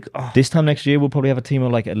this week. Oh. This time next year, we'll probably have a team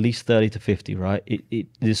of like at least 30 to 50. Right?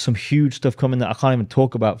 There's some huge stuff coming that I can't even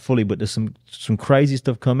talk about fully, but there's some crazy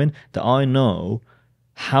stuff coming that I know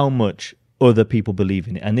how much other people believe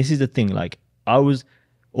in it. And this is the thing. Like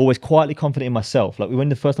always quietly confident in myself. Like when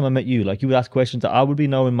the first time I met you, like you would ask questions that I would be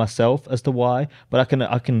knowing myself as to why, but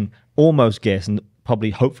I can almost guess and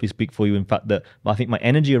probably hopefully speak for you, in fact, that I think my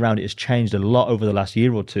energy around it has changed a lot over the last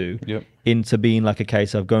year or two. Yep. Into being like a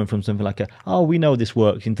case of going from something like a, oh, we know this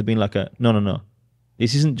works, into being like a, no.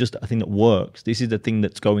 This isn't just a thing that works. This is the thing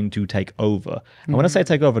that's going to take over. And when I say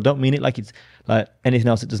take over, I don't mean it like it's like anything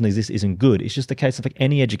else that doesn't exist isn't good. It's just a case of like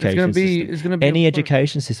any education system. Any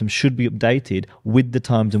education system should be updated with the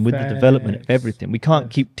times and with the development of everything. We can't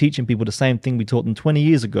keep teaching people the same thing we taught them 20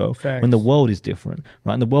 years ago when the world is different,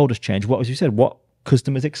 right? And the world has changed. What, as you said, what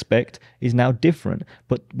customers expect is now different,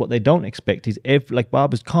 but what they don't expect is like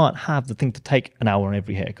barbers can't have the thing to take an hour on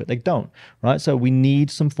every haircut. They don't, right? So we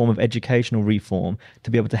need some form of educational reform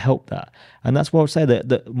to be able to help that. And that's what I would say,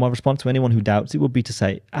 that my response to anyone who doubts it would be to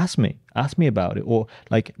say, ask me about it, or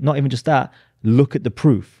like not even just that, look at the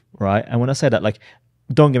proof, right? And when I say that, like,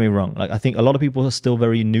 don't get me wrong, like I think a lot of people are still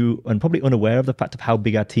very new and probably unaware of the fact of how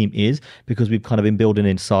big our team is, because we've kind of been building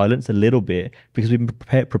in silence a little bit, because we've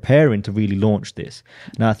been preparing to really launch this.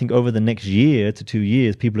 Now I think over the next year to 2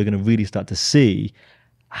 years, people are going to really start to see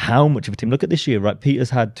how much of a team. Look at this year, right? Peter's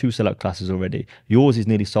had 2 sellout classes already. Yours is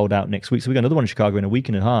nearly sold out next week. So we got another one in Chicago in a week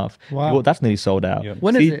and a half. Wow. That's nearly sold out. Yep.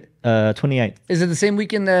 When is it? 28th. Is it the same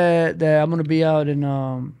weekend that I'm going to be out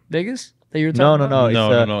in Vegas? That you're talking about?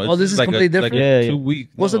 No. Oh, this is like completely different? Yeah. 2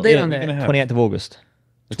 weeks. What's the date on that? 28th of August.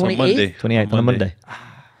 It's on Monday. 28th on a Monday.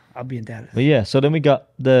 I'll be in Dallas. But yeah, so then we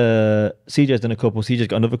got CJ's done a couple. CJ's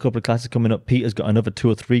got another couple of classes coming up. Peter's got another 2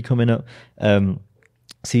 or 3 coming up.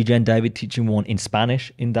 CJ and David teaching one in Spanish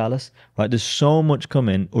in Dallas, right? There's so much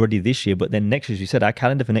coming already this year, but then next year, as you said, our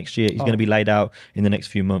calendar for next year is going to be laid out in the next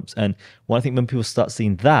few months. And I think when people start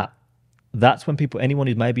seeing that, that's when anyone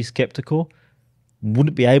who may be skeptical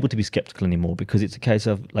wouldn't be able to be skeptical anymore, because it's a case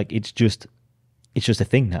of like, it's just a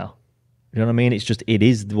thing now. You know what I mean? It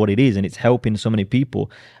is what it is, and it's helping so many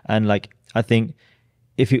people. And like, I think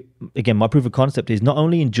again, my proof of concept is not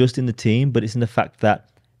only in the team, but it's in the fact that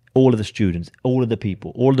all of the students, all of the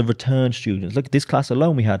people, all of the return students. Look at this class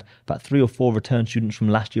alone. We had about 3 or 4 return students from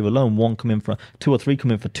last year alone. 1 coming for 2 or 3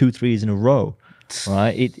 coming for 2 threes in a row,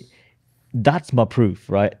 right? That's my proof,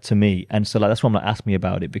 right, to me. And so like, that's why I'm like, ask me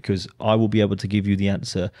about it, because I will be able to give you the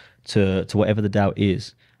answer to whatever the doubt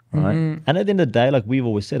is, right? And at the end of the day, like we've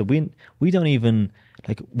always said, we don't even,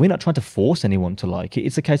 like, we're not trying to force anyone to like it.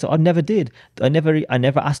 It's a case of I never did. I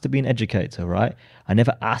never asked to be an educator, right? I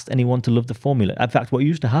never asked anyone to love the formula. In fact, what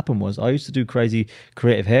used to happen was I used to do crazy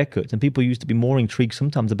creative haircuts, and people used to be more intrigued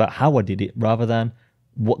sometimes about how I did it rather than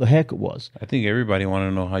what the haircut was. I think everybody wanted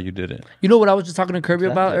to know how you did it. You know what I was just talking to Kirby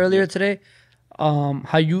about earlier today? How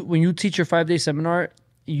when you teach your 5-day seminar,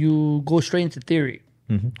 you go straight into theory,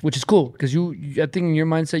 which is cool, because I think in your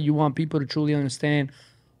mindset, you want people to truly understand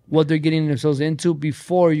what they're getting themselves into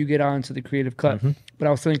before you get out into the creative cut. But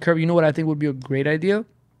I was telling Kirby, you know what I think would be a great idea?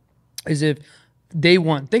 Is if day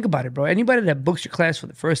one, think about it, bro. Anybody that books your class for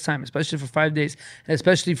the first time, especially for 5 days, and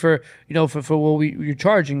especially for, you know, for what you're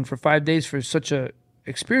charging for 5 days for such a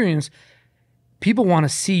experience, people want to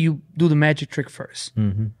see you do the magic trick first.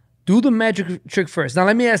 Do the magic trick first. Now,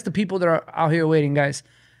 let me ask the people that are out here waiting, guys.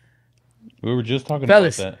 We were just talking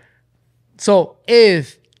Fellas, about that. So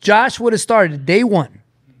if Josh would have started day one,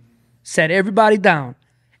 sat everybody down,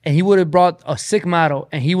 and he would have brought a sick model,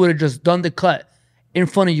 and he would have just done the cut in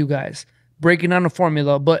front of you guys, breaking down the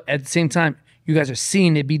formula, but at the same time, you guys are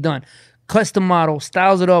seeing it be done. Cuts the model,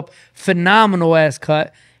 styles it up, phenomenal ass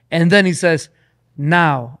cut, and then he says,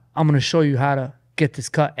 now I'm going to show you how to get this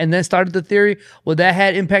cut. And then started the theory. Would that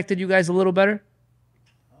have impacted you guys a little better?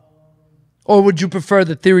 Or would you prefer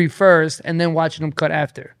the theory first and then watching them cut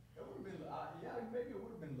after? Maybe it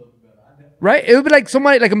would have been a little better. Right? It would be like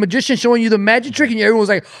somebody, like a magician showing you the magic trick, and everyone was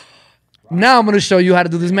like, now I'm going to show you how to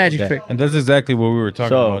do this magic trick. And that's exactly what we were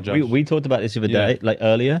talking about, Josh. We talked about this the other day, like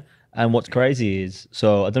earlier. And what's crazy is,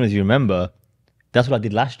 so I don't know if you remember, that's what I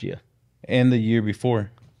did last year. And the year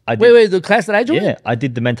before. Wait, the class that I joined? Yeah, I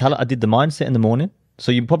did the mindset in the morning.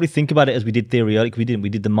 So you probably think about it as we did theory earlier. We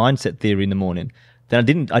did the mindset theory in the morning. Then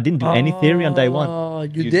I didn't do any theory on day one. Oh,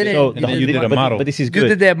 you didn't. So you did a model. But this is good. You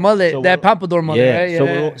did that mullet, So that pompadour mullet, right?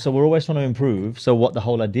 Yeah. So we're always trying to improve. So what the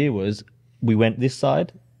whole idea was, we went this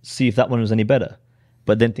side, see if that one was any better.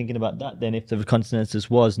 But then thinking about that, then if the consensus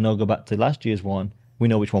was no, go back to last year's one, we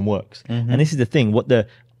know which one works. And this is the thing.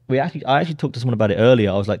 I actually talked to someone about it earlier.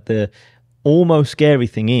 I was like, the almost scary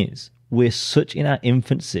thing is, we're such in our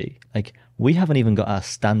infancy. Like, we haven't even got our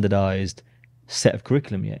standardized set of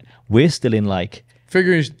curriculum yet. We're still in like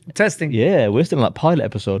figure testing. Yeah, we're still in like pilot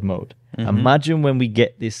episode mode. Imagine when we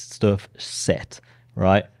get this stuff set,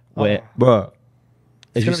 right? Where, bro,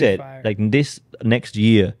 as you gonna be said, fire. like this next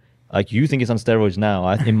year, like you think it's on steroids now.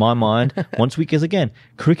 In my mind, once we get again,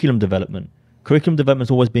 curriculum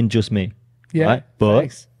development's always been just me, Yeah, right? But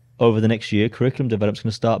facts. over the next year, curriculum development's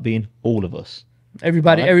going to start being all of us.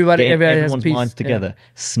 Everybody, Right? everybody, Getting everybody has a everyone's piece. minds Yeah. together.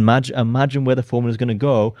 Imagine where the formula is going to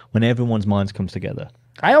go when everyone's minds comes together.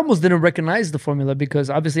 I almost didn't recognize the formula because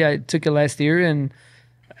obviously I took it last year and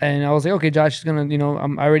I was like, okay, Josh is gonna,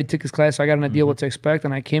 I already took his class, so I got an idea what to expect.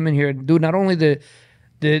 And I came in here, dude. Not only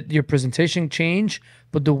your presentation change,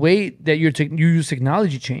 but the way that you use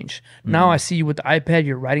technology changed. Now I see you with the iPad,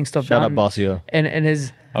 you're writing stuff Shout down. out Bossio. And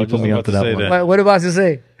his I was put just me about onto to that say one. that. what about you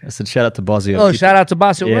say? I said shout out to Bossio. Oh, shout out to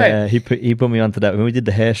Basio, Yeah, right? he put me onto that when we did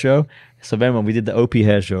the hair show. So remember we did the OP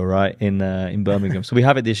hair show right in Birmingham. So we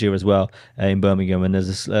have it this year as well in Birmingham, and there's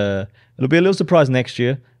this. It'll be a little surprise next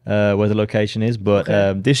year where the location is, but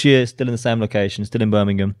this year still in the same location, still in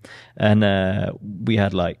Birmingham, and we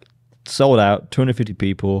had like sold out 250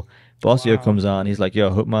 people. Bossio comes on, he's like, "Yo,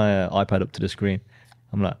 hook my iPad up to the screen."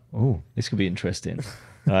 I'm like, "Oh, this could be interesting."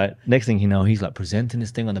 Right. Next thing you know, he's like presenting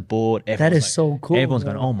this thing on the board. That is so cool, Everyone's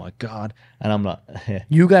bro. going, "Oh my god!" And I'm like,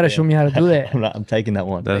 You got to show me how to do that. I'm taking that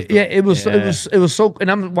one. That's Yeah, it was so,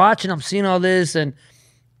 and I'm watching, I'm seeing all this, and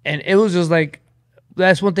it was just like,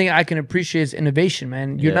 that's one thing I can appreciate is innovation,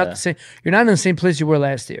 man. You're not Yeah. the same. You're not in the same place you were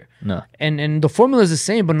last year. No. And the formula is the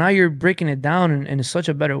same, but now you're breaking it down in such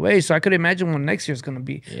a better way. So I could imagine what next year's gonna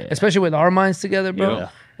be, especially with our minds together, bro. Yeah.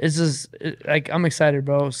 It's just like I'm excited,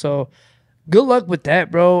 bro. So good luck with that,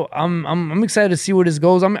 bro. I'm excited to see where this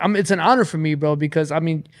goes. It's an honor for me, bro, because I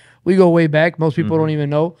mean we go way back. Most people don't even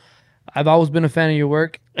know. I've always been a fan of your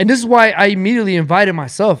work, and this is why I immediately invited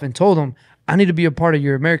myself and told them I need to be a part of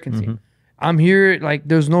your American team. I'm here. Like,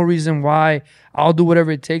 there's no reason why. I'll do whatever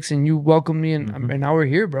it takes, and you welcome me, and now we're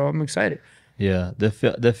here, bro. I'm excited. Yeah, the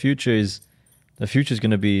future is going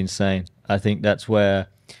to be insane. I think that's where,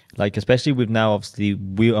 like, especially with now, obviously,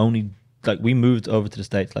 we moved over to the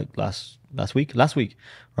States like last week,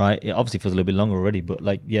 right? It obviously feels a little bit longer already, but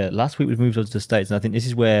like, yeah, last week we moved over to the States, and I think this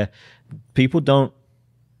is where people don't,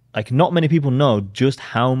 like, not many people know just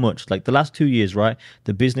how much, like, the last 2 years, right?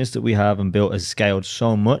 The business that we have and built has scaled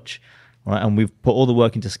so much. Right, and we've put all the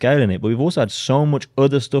work into scaling it, but we've also had so much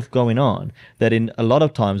other stuff going on that in a lot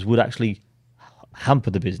of times would actually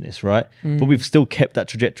hamper the business, right? But we've still kept that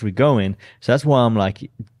trajectory going. So that's why I'm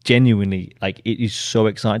like, genuinely, like, it is so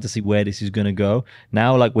exciting to see where this is going to go.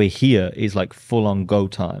 Now, like, we're here is like full on go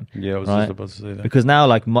time. Yeah, I was right? just about to say that. Because now,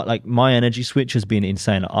 like my energy switch has been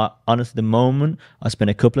insane. Honestly, the moment I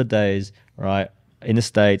spent a couple of days, right, in the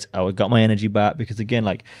States, I got my energy back, because again,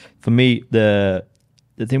 like, for me,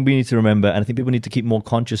 the thing we need to remember, and I think people need to keep more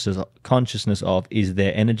consciousness of, is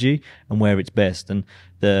their energy and where it's best. And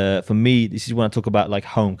for me, this is when I talk about like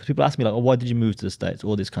home, because people ask me like, "Oh, why did you move to the States?"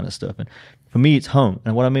 All this kind of stuff. And for me, it's home.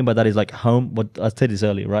 And what I mean by that is like home. What I said this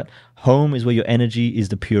earlier, right? Home is where your energy is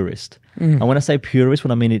the purest. And when I say purest,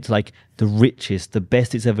 what I mean, it's like the richest, the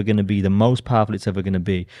best it's ever going to be, the most powerful it's ever going to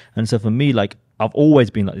be. And so for me, like, I've always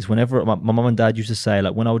been like this. Whenever my mom and dad used to say,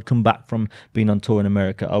 like, when I would come back from being on tour in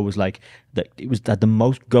America, I was like, that it was the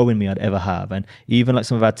most go in me I'd ever have. And even like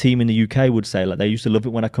some of our team in the UK would say, like, they used to love it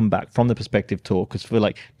when I come back from the perspective tour, because for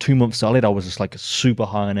like 2 months solid, I was just like super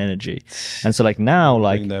high on energy. And so like now,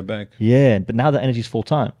 like, Bring that back. yeah, but now that energy is full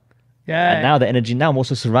time. Yeah. And now the energy, now I'm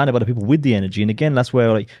also surrounded by the people with the energy. And again, that's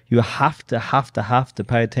where like you have to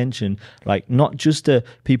pay attention, like, not just to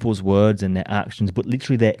people's words and their actions, but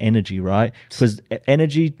literally their energy, right? Because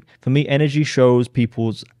energy, for me, energy shows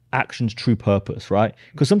people's actions true purpose, right?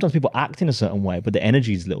 Because sometimes people act in a certain way, but the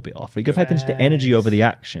energy is a little bit off. You got to pay attention to energy over the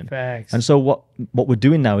action. Facts. And so what we're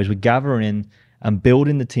doing now is we're gathering in and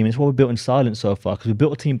building the team. It's what we've built in silence so far, because we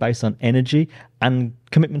built a team based on energy and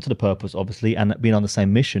commitment to the purpose, obviously, and being on the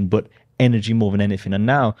same mission, but energy more than anything. And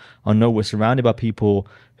now I know we're surrounded by people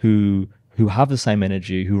who have the same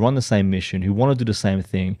energy, who are on the same mission, who want to do the same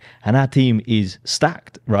thing, and our team is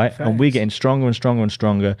stacked, right? And we're getting stronger and stronger and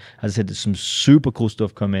stronger. As I said, there's some super cool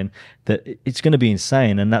stuff coming that it's going to be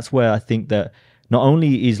insane. And that's where I think that not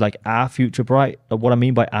only is like our future bright, but what I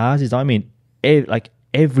mean by ours is, I mean, like,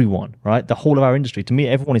 everyone, right? The whole of our industry. To me,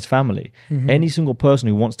 everyone is family. Any single person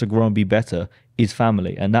who wants to grow and be better is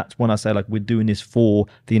family. And that's when I say, like, we're doing this for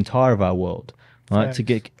the entire of our world, right? Facts. To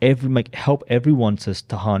get help everyone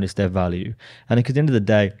to harness their value. And at the end of the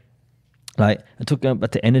day, like, I took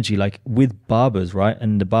back to energy, like with barbers, right?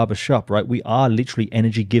 And the barber shop, right? We are literally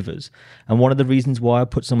energy givers. And one of the reasons why I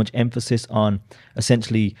put so much emphasis on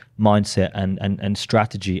essentially mindset and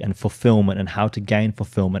strategy and fulfillment and how to gain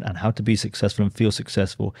fulfillment and how to be successful and feel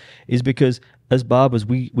successful is because as barbers,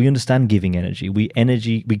 we understand giving energy. We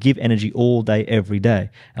give energy all day, every day,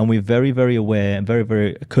 and we're very, very aware and very,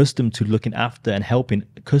 very accustomed to looking after and helping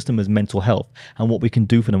customers' mental health and what we can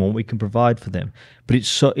do for them, what we can provide for them. But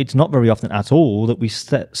it's not very often at all that we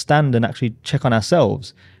stand and actually check on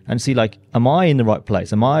ourselves and see, like, am I in the right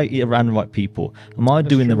place? Am I around the right people? Am I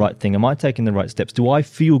doing the right thing? Am I taking the right steps? Do I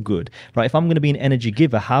feel good? Right? If I'm going to be an energy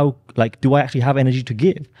giver, how, like, do I actually have energy to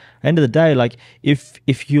give? At the end of the day, like, if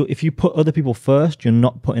you put other people first, you're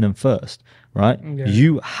not putting them first. Right? Yeah.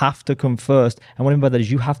 You have to come first. And what I mean by that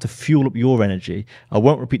is you have to fuel up your energy. I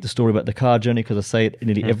won't repeat the story about the car journey because I say it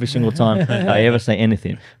nearly every single time I ever say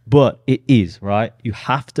anything. But it is, right? You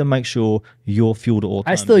have to make sure you're fueled at all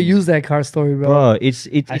times. I still use that car story, bro. Bro, it's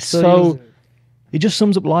so... It just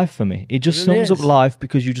sums up life for me. It just sums up life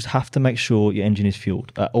because you just have to make sure your engine is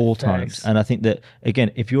fueled at all times. And I think that,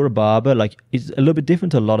 again, if you're a barber, like, it's a little bit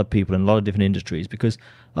different to a lot of people in a lot of different industries because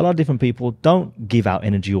a lot of different people don't give out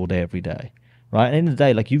energy all day, every day, right? At the end of the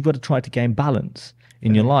day, like, you've got to try to gain balance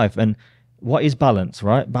in your life. And what is balance,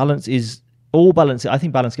 right? Balance is all balance. I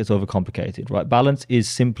think balance gets overcomplicated, right? Balance is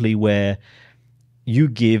simply where you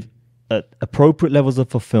give appropriate levels of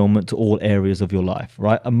fulfillment to all areas of your life,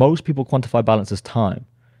 right? And most people quantify balance as time,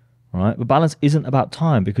 right? But balance isn't about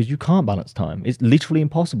time because you can't balance time. It's literally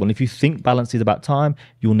impossible. And if you think balance is about time,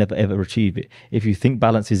 you'll never ever achieve it. If you think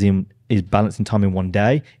balance is balancing time in one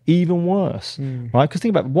day, even worse, right? Because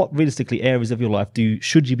think about what realistically areas of your life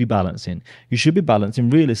should you be balancing? You should be balancing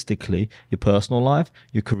realistically your personal life,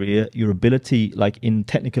 your career, your ability, like in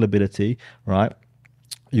technical ability, right?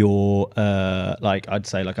 Your like, I'd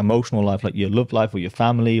say, like, emotional life, like your love life or your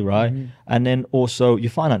family, right? And then also your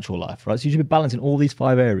financial life, right? So you should be balancing all these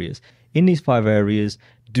 5 areas. In these 5 areas,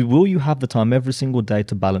 will you have the time every single day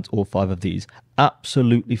to balance all 5 of these?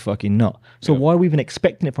 Absolutely fucking not. So why are we even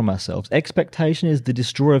expecting it from ourselves? Expectation is the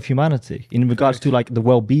destroyer of humanity in regards to, like, the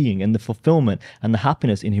well-being and the fulfillment and the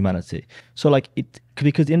happiness in humanity. So, like,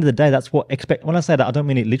 because at the end of the day, that's what when I say that, I don't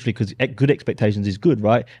mean it literally, because good expectations is good,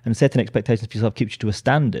 right? And setting expectations for yourself keeps you to a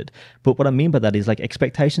standard. But what I mean by that is, like,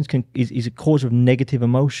 expectations is a cause of negative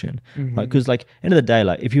emotion, right? Because, like, end of the day,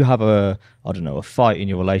 like, if you have a fight in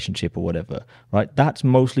your relationship or whatever, right? That's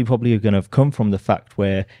mostly probably going to have come from the fact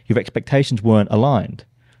where your expectations weren't aligned,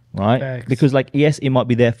 right? Facts. Because, like, yes, it might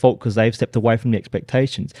be their fault because they've stepped away from the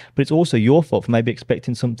expectations, but it's also your fault for maybe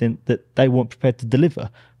expecting something that they weren't prepared to deliver,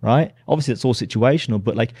 right? Obviously, it's all situational,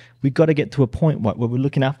 but, like, we've got to get to a point where we're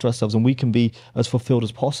looking after ourselves and we can be as fulfilled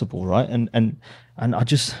as possible, right? And I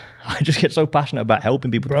just get so passionate about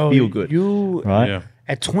helping people to feel good, right? Yeah.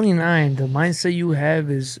 At 29, the mindset you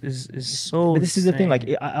have is so. But this is the thing. Like,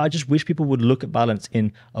 I just wish people would look at balance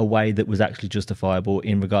in a way that was actually justifiable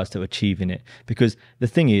in regards to achieving it. Because the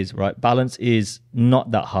thing is, right, balance is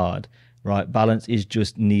not that hard, right? Balance is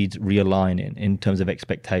just needs realigning in terms of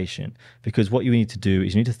expectation. Because what you need to do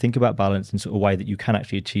is you need to think about balance in sort of a way that you can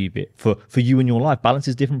actually achieve it for you in your life. Balance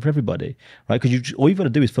is different for everybody, right? Because all you've got to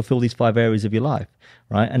do is fulfill these 5 areas of your life,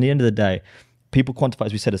 right? And at the end of the day, people quantify,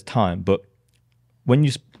 as we said, as time, but when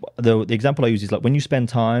you the example I use is, like, when you spend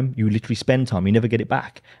time, you literally spend time, you never get it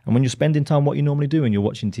back. And when you're spending time, what you normally do, and you're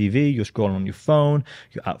watching TV, you're scrolling on your phone,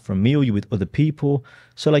 you're out for a meal, you're with other people,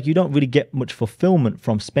 so, like, you don't really get much fulfillment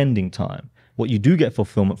from spending time. What you do get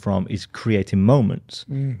fulfillment from is creating moments,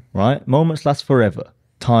 right? Moments last forever.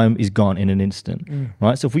 Time is gone in an instant,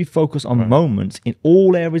 right? So if we focus on moments in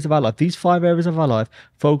all areas of our life, these 5 areas of our life,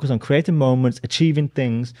 focus on creating moments, achieving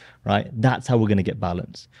things, right? That's how we're going to get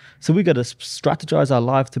balance. So we've got to strategize our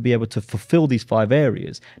life to be able to fulfill these 5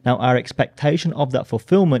 areas. Now, our expectation of that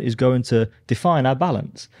fulfillment is going to define our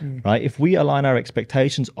balance, right? If we align our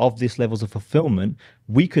expectations of these levels of fulfillment,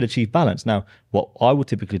 we could achieve balance. Now, what I would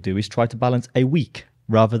typically do is try to balance a week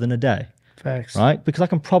rather than a day. Facts. Right? Because I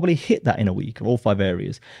can probably hit that in a week, all 5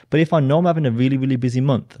 areas. But if I know I'm having a really, really busy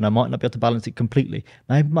month and I might not be able to balance it completely,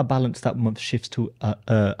 maybe my balance that month shifts to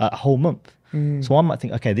a whole month. So I might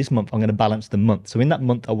think, okay, this month I'm going to balance the month. So in that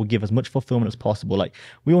month, I will give as much fulfillment as possible. Like,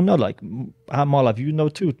 we all know, like, how my life, you know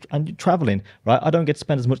too, and traveling, right? I don't get to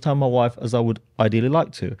spend as much time with my wife as I would ideally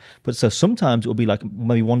like to. But so sometimes it'll be like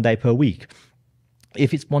maybe 1 day per week.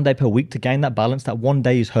 If it's 1 day per week, to gain that balance, that 1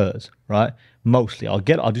 day is hers, right? Mostly. I'll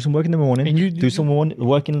do some work in the morning, and you do some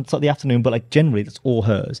work in the afternoon, but, like, generally that's all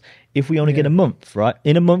hers. If we only get a month, right?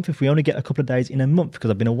 In a month, if we only get a couple of days in a month, because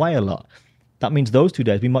I've been away a lot, that means those 2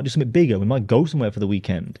 days we might do something bigger. We might go somewhere for the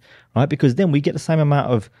weekend, right? Because then we get the same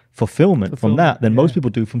amount of fulfillment from that than yeah. most people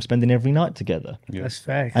do from spending every night together. That's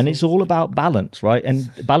facts. And it's all about balance, right?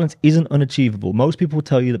 And balance isn't unachievable. Most people will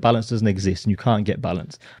tell you that balance doesn't exist and you can't get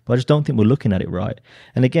balance. But I just don't think we're looking at it right.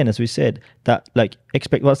 And again, as we said, that like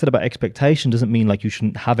what I said about expectation doesn't mean like you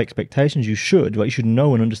shouldn't have expectations. You should, right? You should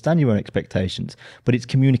know and understand your own expectations. But it's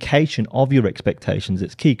communication of your expectations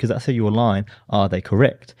that's key, because that's how you align. Are they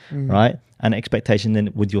correct, right? And expectation then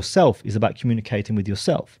with yourself is about communicating with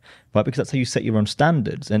yourself, right? Because that's how you set your own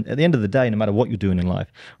standards. And at the end of the day, no matter what you're doing in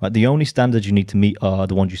life, right, the only standards you need to meet are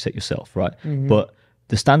the ones you set yourself, right? But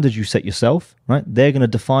the standards you set yourself, right, they're going to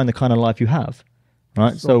define the kind of life you have,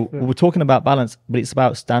 right? So we're talking about balance, but it's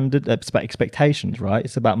about standard, it's about expectations, right?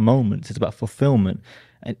 It's about moments, it's about fulfillment.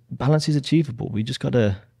 And balance is achievable. We just got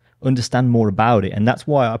to understand more about it. And that's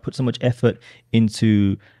why I put so much effort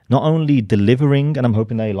into not only delivering, and I'm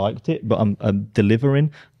hoping they liked it, but I'm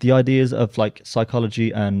delivering the ideas of like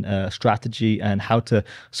psychology and strategy and how to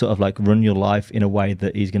sort of like run your life in a way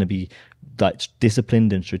that is going to be like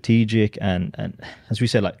disciplined and strategic. And as we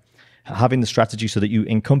said, like having the strategy so that you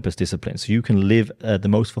encompass discipline, so you can live the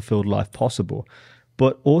most fulfilled life possible.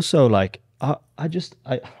 But also like, I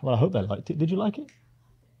hope they liked it. Did you like it?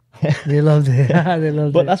 They loved it. They loved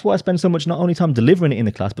it. But that's why I spend so much, not only time delivering it in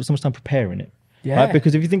the class, but so much time preparing it. Yeah. Right?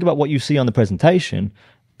 Because if you think about what you see on the presentation,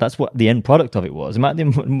 that's what the end product of it was. The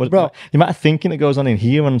amount of thinking that goes on in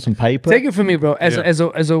here on some paper. Take it from me, bro. As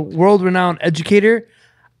a world-renowned educator,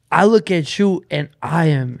 I look at you and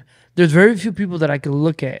there's very few people that I can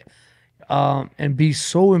look at and be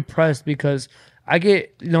so impressed, because I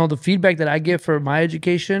get, the feedback that I get for my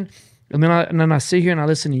education, and then I sit here and I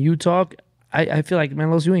listen to you talk. I feel like, man,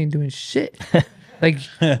 Los, you ain't doing shit. Like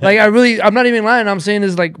I'm not even lying. I'm saying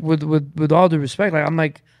this like with all due respect. Like I'm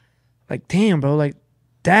like, damn, bro, like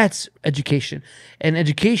that's education. And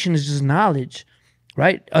education is just knowledge,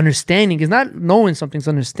 right? Understanding is not knowing something, it's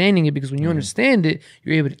understanding it, because when you understand it,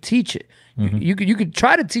 you're able to teach it. You could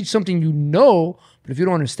try to teach something but if you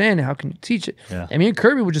don't understand it, how can you teach it? Yeah. And me and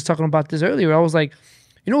Kirby were just talking about this earlier. I was like,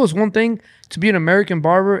 it's one thing to be an American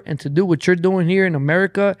barber and to do what you're doing here in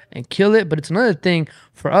America and kill it, but it's another thing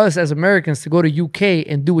for us as Americans to go to UK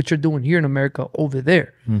and do what you're doing here in America over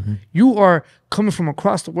there. You are coming from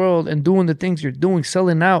across the world and doing the things you're doing,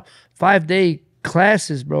 selling out 5-day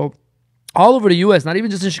classes, bro, all over the US, not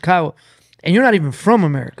even just in Chicago. And you're not even from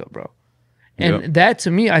America, bro. And that,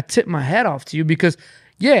 to me, I tip my hat off to you, because,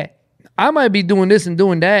 yeah, I might be doing this and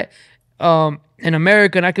doing that in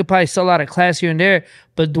America, and I could probably sell out a class here and there,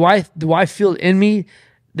 but do I feel in me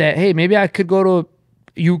that, hey, maybe I could go to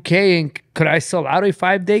UK and could I sell out a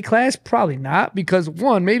 5-day class? Probably not, because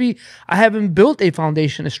one, maybe I haven't built a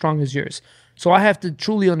foundation as strong as yours. So I have to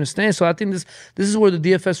truly understand. So I think this is where the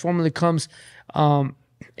D.F.S formula comes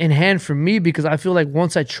in hand for me, because I feel like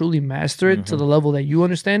once I truly master it to the level that you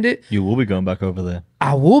understand it, You will be going back over there.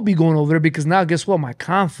 I will be going over there, because now guess what? My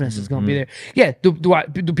confidence is gonna be there. Yeah. Do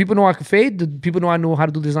people know I can fade? Do people know I know how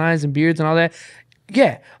to do designs and beards and all that?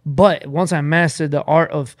 Yeah. But once I mastered the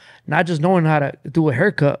art of not just knowing how to do a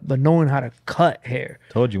haircut, but knowing how to cut hair.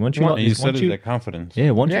 Told you. Once you lock And you this, said it, that confidence.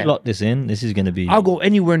 you lock this in, this is going to be. I'll go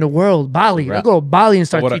anywhere in the world. Bali. I'll go to Bali and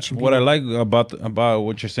start teaching people. What I like about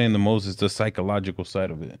what you're saying the most is the psychological side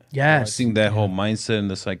of it. Yes. I think that whole mindset and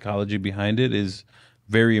the psychology behind it is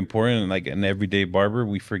very important. Like an everyday barber,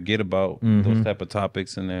 we forget about those type of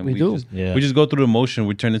topics, and then we just go through the motion.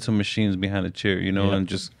 We turn into machines behind a chair, and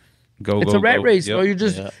just it's a rat race, bro. You're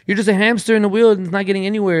just a hamster in the wheel, and it's not getting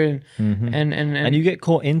anywhere. And you get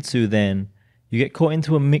caught into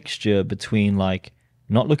a mixture between like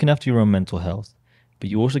not looking after your own mental health, but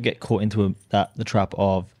you also get caught into the trap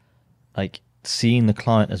of like seeing the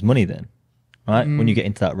client as money then, right? When you get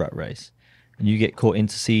into that rat race, and you get caught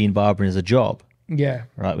into seeing barbering as a job. Yeah.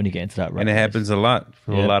 Right, when you get into that. And it happens a lot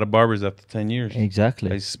for a lot of barbers after 10 years.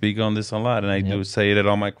 Exactly. I speak on this a lot, and I do say it at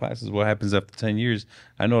all my classes. What happens after 10 years?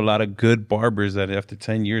 I know a lot of good barbers that after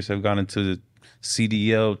 10 years have gone into the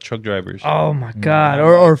CDL truck drivers. Oh my God.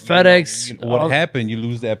 Or FedEx. What happened? You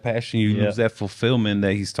lose that passion. You lose that fulfillment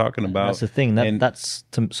that he's talking about. That's the thing.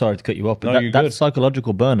 Sorry to cut you off, but No, that's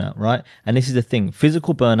psychological burnout, right? And this is the thing.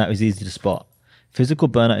 Physical burnout is easy to spot. Physical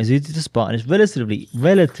burnout is easy to spot, and it's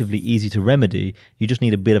relatively easy to remedy. You just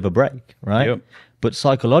need a bit of a break, right? Yep. But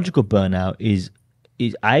psychological burnout is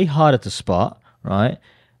A, harder to spot, right?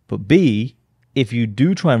 But B, if you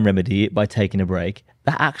do try and remedy it by taking a break,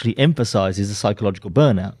 that actually emphasizes the psychological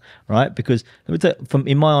burnout, right? Because let me tell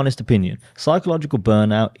you, in my honest opinion, psychological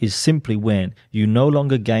burnout is simply when you no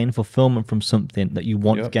longer gain fulfillment from something that you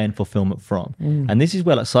want to gain fulfillment from. And this is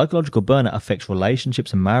where like psychological burnout affects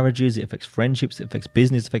relationships and marriages, it affects friendships, it affects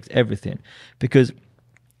business, it affects everything. Because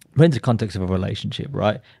but in the context of a relationship,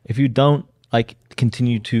 right? If you don't like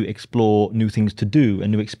continue to explore new things to do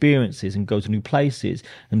and new experiences and go to new places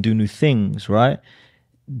and do new things, right?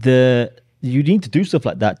 You need to do stuff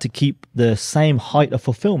like that to keep the same height of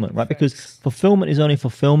fulfillment, right? Because fulfillment is only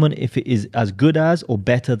fulfillment if it is as good as or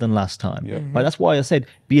better than last time, right? That's why I said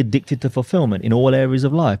be addicted to fulfillment in all areas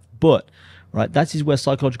of life. But right, that is where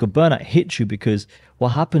psychological burnout hits you, because what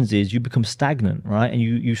happens is you become stagnant, right? And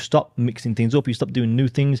you stop mixing things up, you stop doing new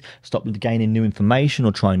things, stop gaining new information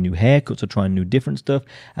or trying new haircuts or trying new different stuff,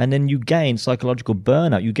 and then you gain psychological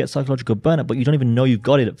burnout. You get psychological burnout, but you don't even know you've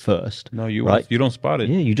got it at first. No, right? You don't spot it.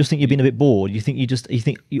 Yeah, you just think you're being a bit bored. You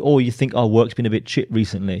think oh, work's been a bit shit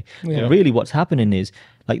recently. Yeah. But really what's happening is,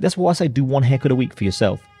 like, that's why I say do one haircut a week for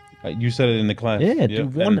yourself. You said it in the class. Yeah, do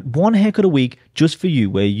one haircut a week just for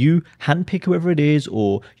you, where you handpick whoever it is,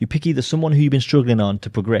 or you pick either someone who you've been struggling on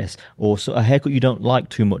to progress, or a haircut you don't like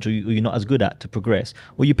too much, or you're not as good at to progress,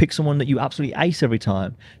 or you pick someone that you absolutely ace every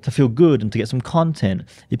time to feel good and to get some content.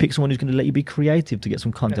 You pick someone who's going to let you be creative to get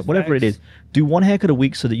some content. That's Whatever facts. it is, do one haircut a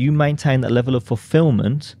week so that you maintain that level of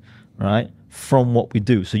fulfillment, right, from what we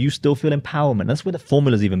do. So you still feel empowerment. That's where the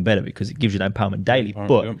formula is even better, because it gives you that empowerment daily.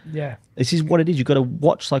 But Yeah. this is what it is. You've got to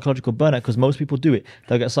watch psychological burnout, because most people do it.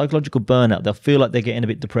 They'll get psychological burnout. They'll feel like they're getting a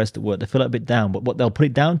bit depressed at work. They feel like a bit down. But what they'll put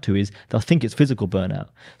it down to is they'll think it's physical burnout.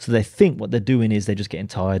 So they think what they're doing is they're just getting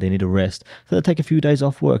tired. They need a rest. So they'll take a few days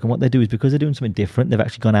off work. And what they do is, because they're doing something different, they've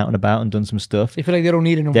actually gone out and about and done some stuff. They feel like they don't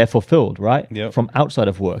need it anymore. They're fulfilled, right? Yep. From outside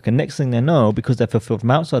of work. And next thing they know, because they're fulfilled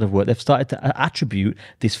from outside of work, they've started to attribute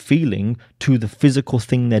this feeling to the physical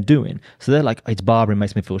thing they're doing. So they're like, it's barbering,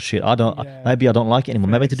 makes me feel shit. Maybe I don't like it anymore.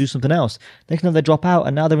 Maybe I need to do something else. Next thing they drop out,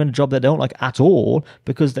 and now they're in a job they don't like at all,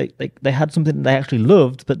 because they had something that they actually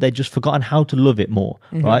loved, but they'd just forgotten how to love it more,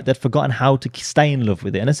 right? They'd forgotten how to stay in love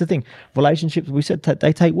with it. And that's the thing. Relationships, we said,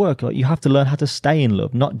 they take work. Like, you have to learn how to stay in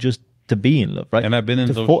love, not just to be in love, right? And I've been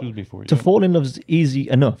in those shoes before. To fall in love is easy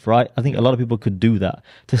enough, right? I think a lot of people could do that.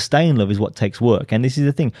 To stay in love is what takes work. And this is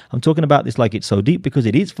the thing. I'm talking about this like it's so deep, because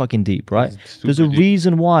it is fucking deep, right? There's a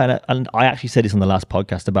reason why, and I actually said this on the last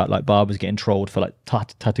podcast about like barbers getting trolled for like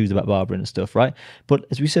tattoos about barbering and stuff, right? But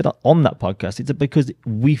as we said on that podcast, it's because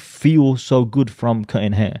we feel so good from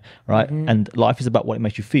cutting hair, right? And life is about what it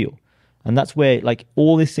makes you feel. And that's where, like,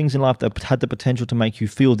 all these things in life that had the potential to make you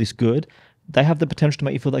feel this good, they have the potential to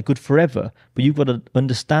make you feel that good forever. But you've got to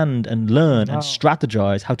understand and learn and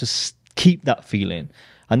strategize how to keep that feeling.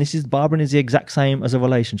 And this is, barbering is the exact same as a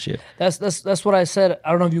relationship. That's what I said.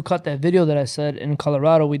 I don't know if you caught that video that I said in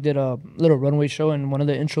Colorado. We did a little runway show, and one of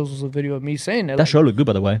the intros was a video of me saying that. That show looked good,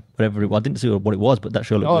 by the way. Whatever it was, I didn't see what it was, but that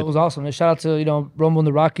show looked good. It was awesome. And shout out to Rumble in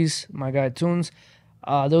the Rockies, my guy Tunes.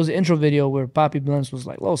 There was an intro video where Poppy Blends was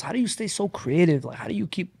like, "Los, how do you stay so creative? Like, how do you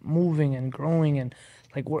keep moving and growing, and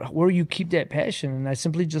like where you keep that passion?" And I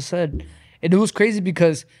simply just said, and it was crazy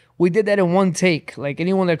because we did that in one take. Like,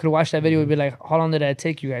 anyone that could watch that video would be like, "How long did that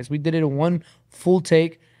take, you guys?" We did it in one full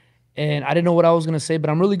take, and I didn't know what I was gonna say, but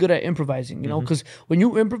I'm really good at improvising, you know, because when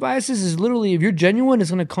you improvise, this is literally, if you're genuine,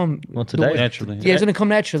 it's gonna come naturally. Yeah, it's gonna come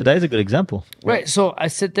naturally. Today's a good example. Right. So I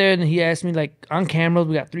sit there and he asked me, like, on camera,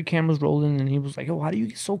 we got 3 cameras rolling, and he was like, "Oh, how do you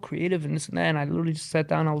get so creative and this and that?" And I literally just sat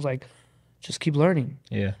down. I was like, just keep learning.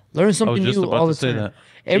 Yeah. Learn something just new about all to the say time. that.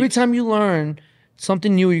 Every time you learn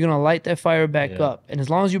something new, you're gonna light that fire back Yeah. up. And as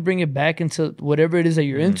long as you bring it back into whatever it is that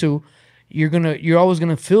you're into, you're always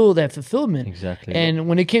gonna feel that fulfillment. Exactly. And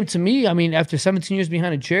when it came to me, I mean, after 17 years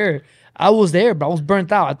behind a chair, I was there, but I was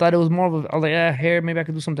burnt out. I thought it was more of a, I was like, hair, maybe I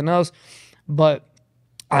could do something else. But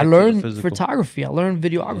I learned physical. photography. I learned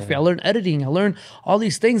videography. I learned editing. I learned all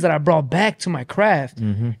these things that I brought back to my craft.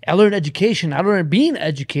 I learned education. I learned being an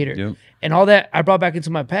educator. Yep. And all that I brought back into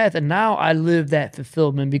my path. And now I live that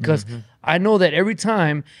fulfillment, because I know that every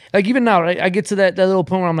time, like even now, I get to that little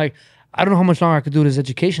point where I'm like, I don't know how much longer I could do this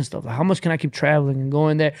education stuff. Like, how much can I keep traveling and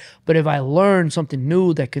going there? But if I learn something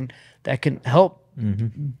new that can help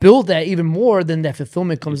build that even more, then that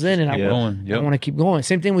fulfillment comes in, and I want to keep going.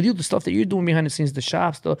 Same thing with you, the stuff that you're doing behind the scenes, the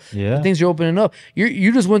shops, the things you're opening up.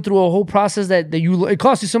 You just went through a whole process that it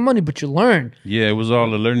cost you some money, but you learned. Yeah, it was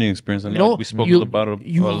all a learning experience. And we spoke about it.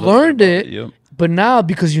 You learned it. Yep. But now,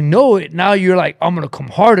 because you know it, now you're like, I'm gonna come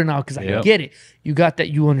harder now because I get it. You got that,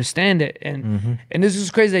 you understand it, and this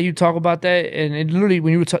is crazy that you talk about that. And it literally,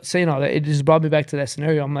 when you were saying all that, it just brought me back to that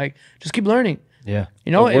scenario. I'm like, just keep learning. Yeah,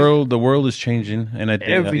 you know, the world is changing, and I think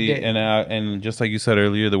every day. and just like you said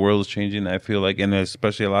earlier, the world is changing. I feel like, and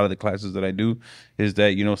especially a lot of the classes that I do, is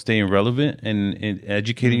that staying relevant and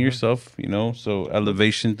educating yourself. So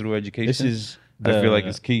elevation through education. I feel like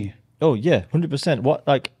it's key. Oh yeah, 100%. What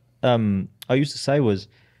I used to say was,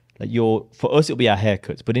 like for us it'll be our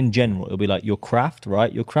haircuts, but in general it'll be like your craft,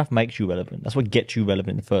 right? Your craft makes you relevant. That's what gets you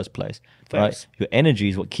relevant in the first place, right? Your energy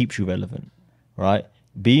is what keeps you relevant, right?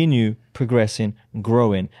 Being you, progressing,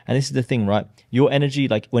 growing. And this is the thing, right? Your energy,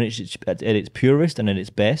 like when it's at its purest and at its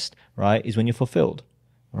best, right, is when you're fulfilled,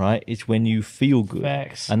 right? It's when you feel good.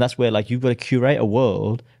 Facts. And that's where like you've got to curate a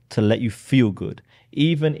world to let you feel good,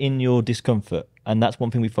 even in your discomfort. And that's one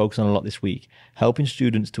thing we focus on a lot this week, helping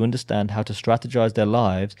students to understand how to strategize their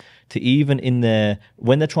lives to even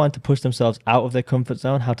when they're trying to push themselves out of their comfort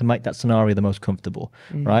zone, how to make that scenario the most comfortable,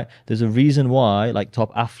 right? There's a reason why like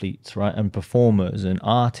top athletes, right, and performers and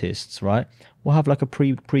artists, right, will have like a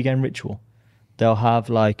pre-game ritual. They'll have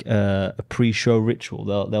like a pre-show ritual.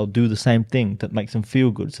 They'll do the same thing that makes them feel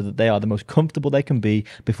good so that they are the most comfortable they can be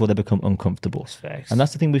before they become uncomfortable. And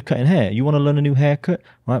that's the thing with cutting hair. You want to learn a new haircut,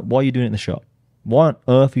 right? Why are you doing it in the shop? Why on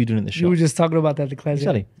earth are you doing it in the shop? You were just talking about that at the class.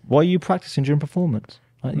 Exactly. Why are you practicing during performance?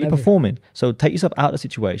 Right? You're performing. So take yourself out of the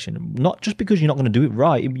situation. Not just because you're not going to do it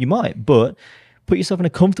right. You might, but put yourself in a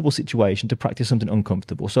comfortable situation to practice something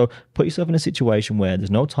uncomfortable. So put yourself in a situation where there's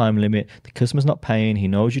no time limit. The customer's not paying. He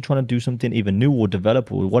knows you're trying to do something either new or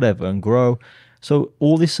develop or whatever and grow. So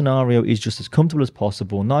all this scenario is just as comfortable as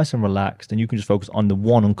possible, nice and relaxed, and you can just focus on the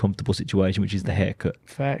one uncomfortable situation, which is the haircut.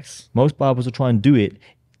 Facts. Most barbers will try and do it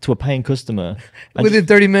to a paying customer within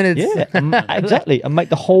 30 minutes. Yeah, exactly, and make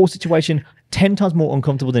the whole situation 10 times more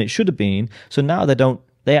uncomfortable than it should have been. So now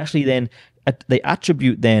they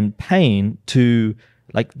attribute then pain to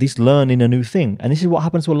like this learning a new thing. And this is what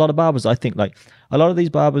happens to a lot of barbers. I think like a lot of these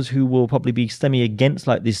barbers who will probably be semi against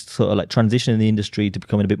like this sort of like transition in the industry to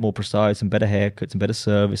becoming a bit more precise and better haircuts and better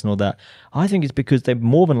service and all that. I think it's because they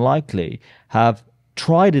more than likely have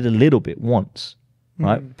tried it a little bit once,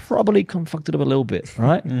 right? Probably fucked it up a little bit,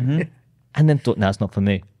 right? And then thought, nah, it's not for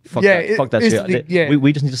me. Fuck that shit. Yeah.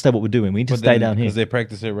 We just need to stay what we're doing. We need to stay down here. Because they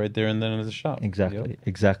practice it right there and then in the shop. Exactly.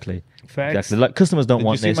 Facts. Exactly. Like customers don't Did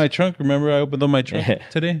want you see this. my trunk? Remember I opened up my trunk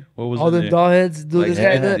today? What was All in the there? doll heads do this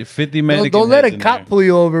guy. 50 mannequin Don't let heads a in cop there. pull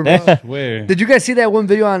you over, bro. I swear. Did you guys see that one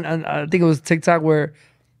video on I think it was TikTok where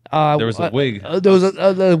There was a wig. There was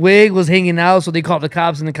the wig was hanging out, so they called the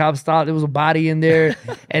cops, and the cops stopped. There was a body in there,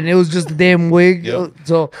 and it was just a damn wig. Yep.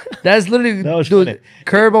 So that's literally That was funny.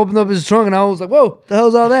 Curb opened up his trunk, and I was like, "Whoa, the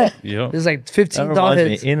hell's all that?" Yep. There's like That 15 doll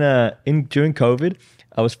reminds me, heads. during COVID,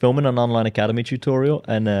 I was filming an online academy tutorial,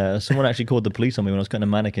 and someone actually called the police on me when I was cutting a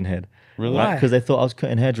mannequin head. Really? Why? Because they thought I was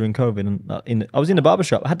cutting hair during COVID, and I was in the barber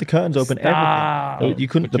shop. I had the curtains open, Stop. everything. You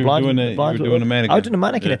couldn't. But you were doing a mannequin. I was doing a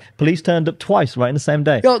mannequin. Yeah. Police turned up twice, right in the same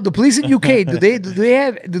day. Yo, the police in UK do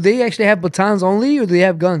they actually have batons only, or do they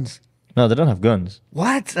have guns? No, they don't have guns.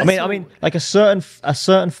 What? I mean, like a certain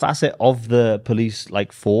facet of the police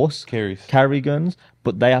like force carry guns,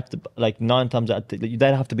 but they have to like 9 times out of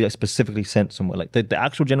they have to be like specifically sent somewhere. Like the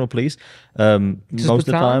actual general police, most of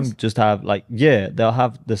the time just have like they'll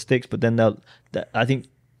have the sticks, but then I think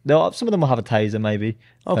some of them will have a taser maybe.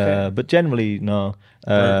 Okay. But generally no.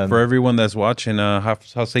 For everyone that's watching,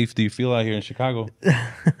 how safe do you feel out here in Chicago?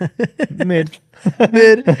 Mid.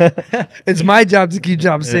 It's my job to keep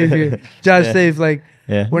Josh safe here. Josh safe. Like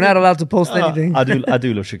we're not allowed to post anything. I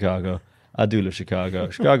do love Chicago.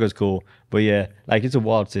 Chicago's cool, but yeah, like it's a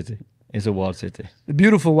wild city. It's a wild city. The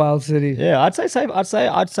beautiful wild city. Yeah, I'd say safe. I'd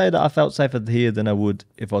say that I felt safer here than I would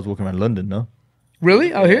if I was walking around London. No.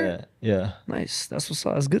 Really? Out here? Yeah. Nice. That's what's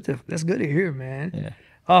up. That's good to hear, man. Yeah.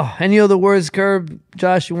 Oh, any other words, Curb,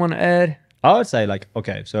 Josh, you want to add? I would say like,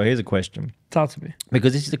 okay, so here's a question. Talk to me.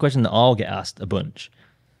 Because this is the question that I'll get asked a bunch,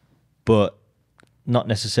 but not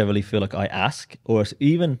necessarily feel like I ask, or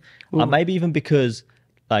even maybe even because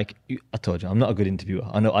like I told you, I'm not a good interviewer.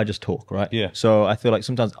 I know I just talk, right? Yeah. So I feel like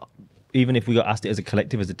sometimes even if we got asked it as a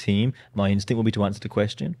collective, as a team, my instinct will be to answer the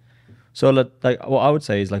question. So like what I would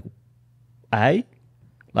say is like,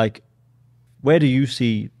 like where do you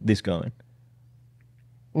see this going?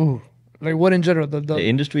 Ooh, like what in general? The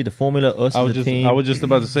industry, the formula, us as a team. I was just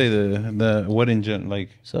about to say the what in general, like.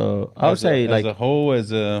 So I would say like as a whole,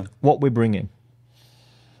 as a what we're bringing.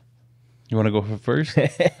 You want to go for first?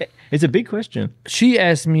 It's a big question. She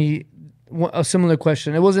asked me a similar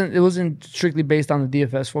question. It wasn't strictly based on the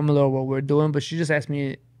D.F.S formula or what we're doing, but she just asked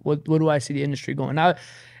me what do I see the industry going. Now,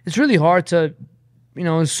 it's really hard to,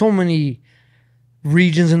 there's so many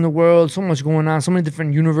regions in the world, so much going on, so many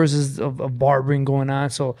different universes of barbering going on.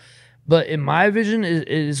 So, but in my vision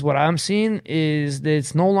is what I'm seeing is that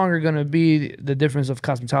it's no longer going to be the difference of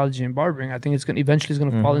cosmetology and barbering. I think it's eventually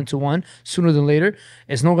going to fall into one sooner than later.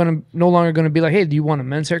 It's no longer going to be like, hey, do you want a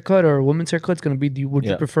men's haircut or a woman's haircut? It's going to be, would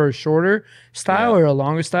you prefer a shorter style or a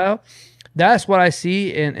longer style? That's what I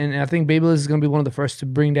see, and I think Babyliss is going to be one of the first to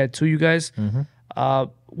bring that to you guys.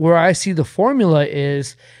 Where I see the formula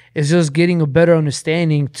is just getting a better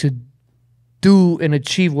understanding to do and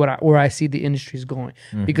achieve where I see the industry is going.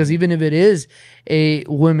 Because even if it is a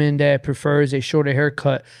woman that prefers a shorter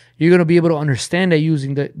haircut, you're going to be able to understand that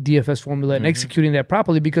using the D.F.S formula and executing that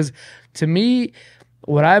properly. Because to me,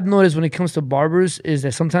 what I've noticed when it comes to barbers is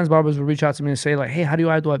that sometimes barbers will reach out to me and say like, hey, how do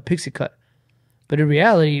I do a pixie cut? But in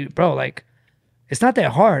reality, bro, like, it's not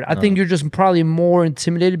that hard. I think you're just probably more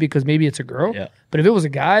intimidated because maybe it's a girl. Yeah. But if it was a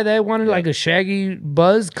guy that wanted like a shaggy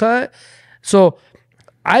buzz cut, so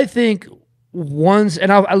I think once,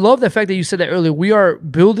 and I love the fact that you said that earlier, we are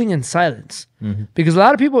building in silence. Because a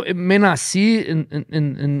lot of people it may not see it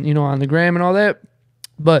in you know, on the gram and all that,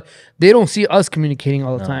 but they don't see us communicating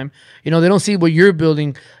all the time. You know, they don't see what you're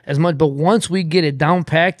building as much. But once we get it down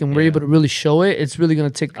packed and we're able to really show it, it's really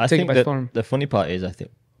going to take it by storm. The funny part is, I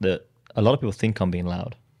think that a lot of people think I'm being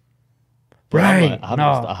loud. Right.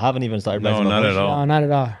 I haven't even started raising my not voice. at all. No, not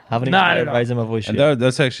at all. Haven't even Not started at all. raising my voice And yet.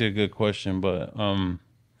 that's actually a good question, but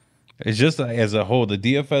it's just as a whole, the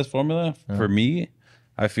DFS formula for me,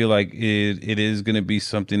 I feel like it is going to be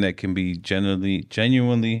something that can be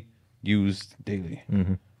genuinely used daily.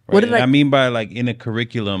 Right? What did I mean by like in a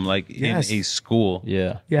curriculum, like in a school.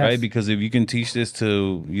 Yeah. Yes. Right, because if you can teach this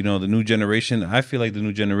to, you know, the new generation, I feel like the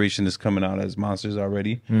new generation is coming out as monsters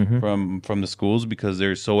already from the schools because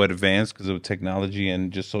they're so advanced because of technology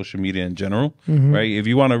and just social media in general. Right, if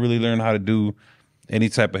you want to really learn how to do any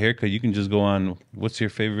type of haircut, you can just go on. What's your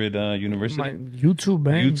favorite university? My YouTube,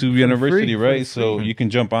 man. YouTube For University, free, right? for So free. you can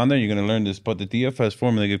jump on there. You're gonna learn this, but the DFS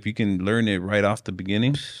formula, if you can learn it right off the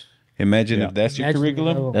beginning, imagine if that's your Imagine the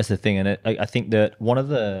curriculum. level. That's the thing, and I think that one of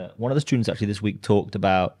the students actually this week talked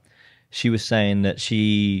about. She was saying that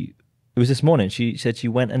it was this morning. She said she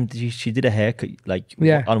went and she did a haircut like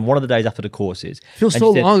on one of the days after the courses. Feels And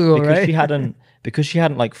so she said long ago, because right? she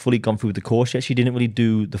hadn't like fully gone through the course yet. She didn't really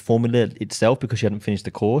do the formula itself because she hadn't finished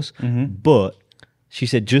the course. But she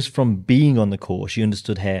said just from being on the course, she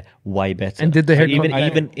understood hair way better And did the haircut even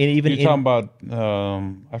better. even You're talking about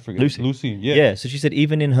I forget Lucy. yeah. So she said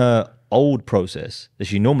even in her old process that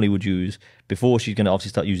she normally would use before she's going to obviously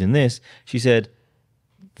start using this, she said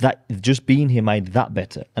that just being here made that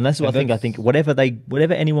better. And that's what I think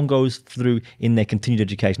whatever anyone goes through in their continued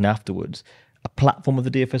education afterwards, a platform of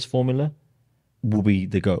the DFS formula will be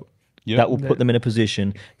the GOAT. Yep. That will put them in a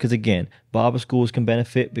position, because again, barber schools can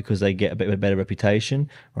benefit because they get a bit of a better reputation,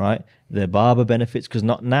 right? The barber benefits because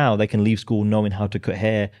not now they can leave school knowing how to cut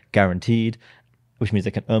hair, guaranteed, which means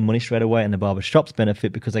they can earn money straight away, and the barber shops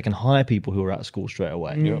benefit because they can hire people who are out of school straight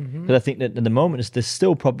away. Because I think that at the moment there's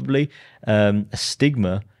still probably a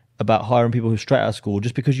stigma about hiring people who are straight out of school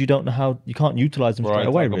just because you don't know how, you can't utilize them Bro, straight I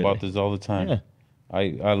away. talk Really. about this all the time. Yeah.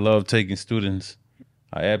 I love taking students.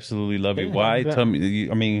 I absolutely love it. Why? Tell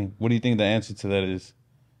me. I mean, what do you think the answer to that is?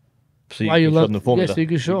 So Why you show love them the formula. Yes, so you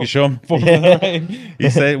can show. You show them formula, right? He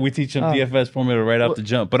said we teach them DFS formula right off the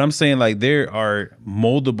jump. But I'm saying like there are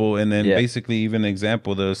moldable, and then basically even an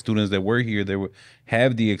example, the students that were here, they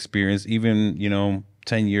have the experience, even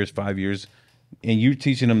 10 years, 5 years, and you're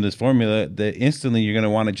teaching them this formula that instantly you're gonna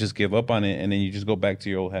want to just give up on it, and then you just go back to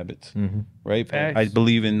your old habits, right? But I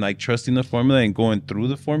believe in like trusting the formula and going through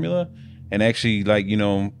the formula, and actually like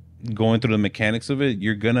going through the mechanics of it.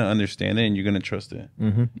 You're gonna understand it and you're gonna trust it,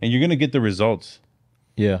 and you're gonna get the results.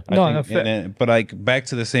 Yeah. I think, but like back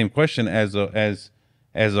to the same question as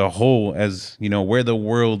a whole, as where the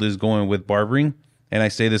world is going with barbering, and I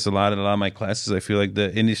say this a lot in a lot of my classes. I feel like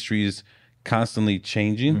the industry is constantly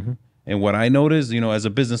changing, and what I notice, as a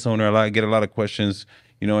business owner, I get a lot of questions.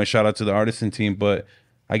 And shout out to the artisan team, but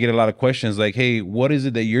I get a lot of questions like, "Hey, what is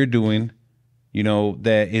it that you're doing,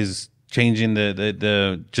 that is changing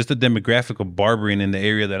the just the demographic of barbering in the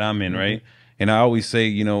area that I'm in, right?" And I always say,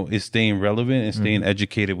 it's staying relevant and staying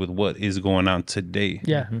educated with what is going on today.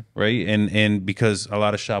 Yeah. Right. And because a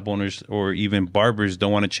lot of shop owners or even barbers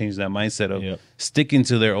don't want to change that mindset of sticking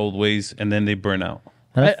to their old ways, and then they burn out.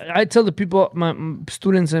 I tell the people, my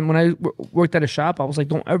students, and when I worked at a shop, I was like,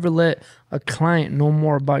 don't ever let a client know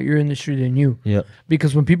more about your industry than you. Yeah.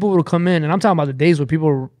 Because when people would come in, and I'm talking about the days where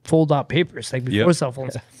people fold out papers, like before cell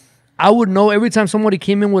phones, I would know every time somebody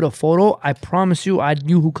came in with a photo, I promise you, I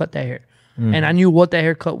knew who cut that hair. And I knew what that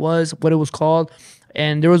haircut was, what it was called.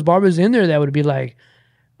 And there was barbers in there that would be like,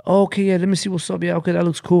 oh, okay, yeah, let me see what's up. Yeah, okay, that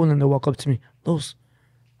looks cool. And then they'll walk up to me, Los,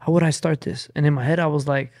 how would I start this? And in my head, I was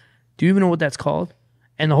like, do you even know what that's called?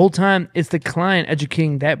 And the whole time, it's the client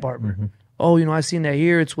educating that barber. Oh, I seen that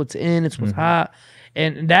here. It's what's in. It's what's hot.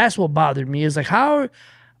 And that's what bothered me. Is like, how,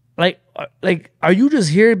 are you just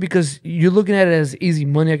here because you're looking at it as easy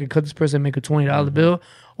money? I could cut this person and make a $20 bill,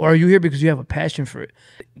 or are you here because you have a passion for it?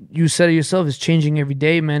 You said it yourself, it's changing every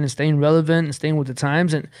day, man, and staying relevant and staying with the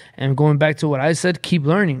times, and going back to what I said, keep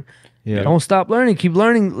learning. Yeah. Don't stop learning. Keep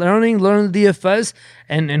learning the DFS,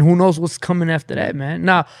 and who knows what's coming after that, man.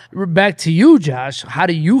 Now, back to you, Josh. How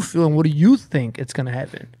do you feel, and what do you think it's gonna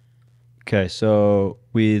happen? Okay, so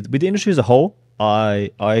with the industry as a whole, I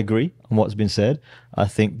agree on what's been said. I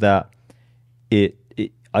think that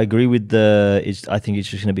I agree with I think it's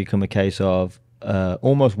just going to become a case of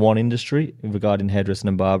almost one industry regarding hairdressing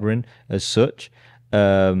and barbering as such.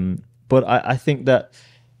 But I think that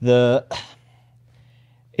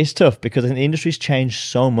it's tough because I think the industry's changed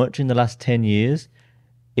so much in the last 10 years.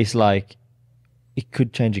 It's like it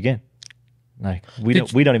could change again. Like we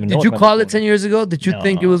don't even know. Did you call it 10 years ago? Did you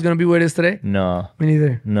think it was gonna be where it is today? No. Me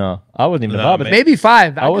neither. No. I wasn't even a barber. Maybe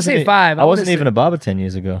 5. I would say 5. I wasn't even a barber 10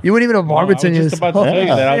 years ago. You weren't even a barber 10 I was years. just about to tell you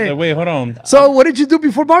that. I was like, wait, hold on. So what did you do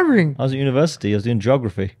before barbering? I was at university. I was doing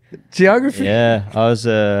geography. Geography? Yeah.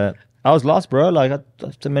 I was lost, bro. Like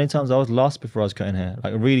many times I was lost before I was cutting hair.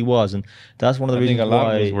 Like it really was, and that's one of the reasons think a lot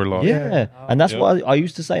why of us were lost. Yeah, and that's why I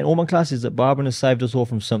used to say in all my classes that barbering has saved us all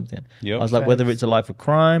from something. Yep. I was like, whether it's a life of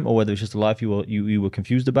crime or whether it's just a life you were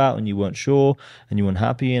confused about and you weren't sure and you weren't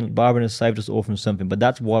happy, and barbering has saved us all from something. But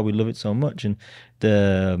that's why we love it so much, and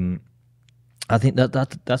I think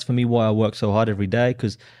that's for me why I work so hard every day,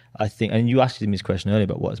 because I think, and you asked me this question earlier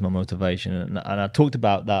about what is my motivation, and I talked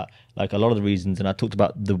about that, like a lot of the reasons, and I talked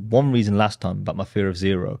about the one reason last time about my fear of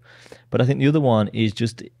zero, but I think the other one is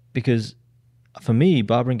just because for me,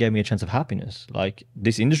 barbering gave me a chance of happiness. Like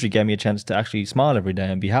this industry gave me a chance to actually smile every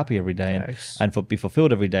day and be happy every day and be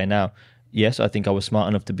fulfilled every day. Now, yes, I think I was smart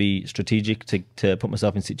enough to be strategic to put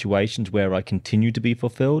myself in situations where I continue to be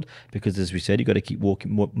fulfilled, because as we said, you got to keep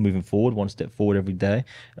moving forward, one step forward every day.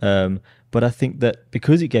 But I think that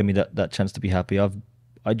because it gave me that chance to be happy,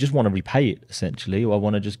 I just want to repay it essentially, or I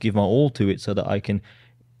want to just give my all to it so that I can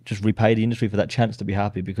just repay the industry for that chance to be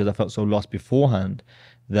happy, because I felt so lost beforehand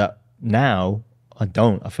that now I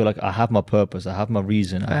don't. I feel like I have my purpose. I have my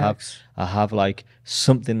reason. Thanks. I have like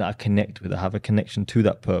something that I connect with. I have a connection to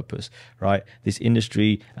that purpose, right? This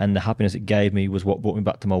industry and the happiness it gave me was what brought me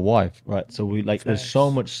back to my wife, right? So there's so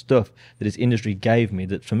much stuff that this industry gave me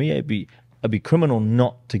that for me it'd be criminal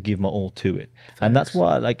not to give my all to it. And that's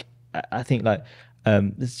why I think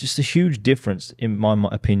there's just a huge difference in my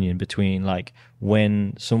opinion between like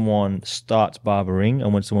when someone starts barbering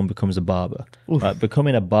and when someone becomes a barber. Right?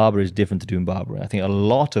 Becoming a barber is different to doing barbering. I think a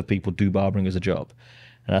lot of people do barbering as a job,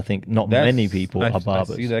 and I think not many people are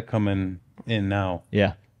barbers. I see that coming in now.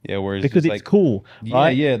 Yeah. Yeah, whereas because it's cool,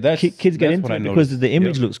 right? Yeah, that's kids get into it because the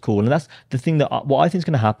image looks cool, and that's the thing that what I think is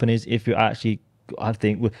going to happen is if you're actually, I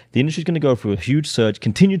think the industry is going to go through a huge surge,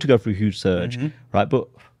 continue to go through a huge surge, right? But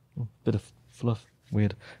bit of fluff,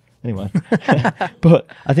 weird. Anyway, but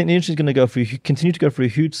I think the industry is going to continue to go through a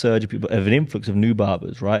huge surge of people, of an influx of new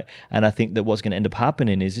barbers, right? And I think that what's going to end up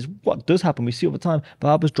happening is what does happen. We see all the time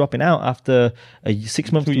barbers dropping out after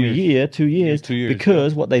 6 months to a year, 2 years,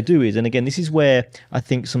 because what they do is, and again, this is where I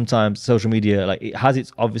think sometimes social media, like it has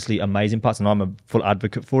its obviously amazing parts, and I'm a full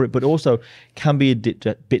advocate for it, but also can be a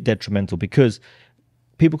bit detrimental because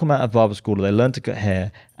people come out of barber school, they learn to cut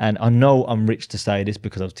hair, and I know I'm rich to say this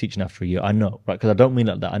because I was teaching after a year. I know, right? Because I don't mean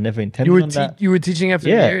like that. I never intended on that. You were teaching after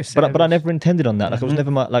a year, but I never intended on that. Like I was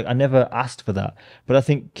never I never asked for that. But I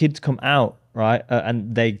think kids come out, right,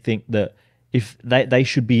 and they think that if they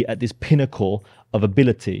should be at this pinnacle of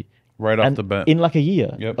ability right off the bat in like a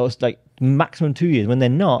year. Yep. It was like maximum 2 years. When they're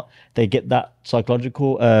not, they get that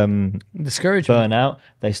psychological discouragement, burnout.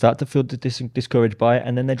 They start to feel discouraged by it,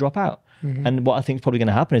 and then they drop out. And what I think is probably going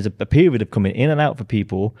to happen is a period of coming in and out for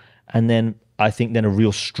people, and then I think then a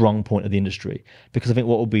real strong point of the industry, because I think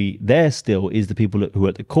what will be there still is the people who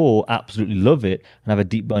at the core absolutely love it and have a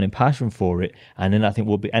deep burning passion for it. And then I think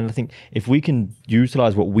I think if we can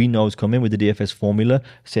utilize what we know is coming with the D.F.S formula,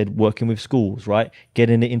 said working with schools, right,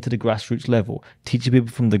 getting it into the grassroots level, teaching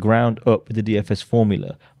people from the ground up with the D.F.S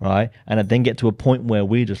formula, right, and then get to a point where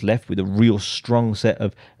we're just left with a real strong set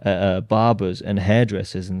of barbers and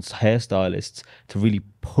hairdressers and hairstylists to really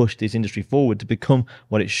push this industry forward to become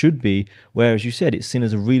what it should be, where, as you said, it's seen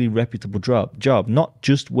as a really reputable job, not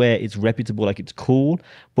just where it's reputable, like it's cool,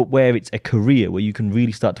 but where it's a career where you can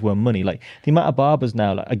really start to earn money. Like the amount of barbers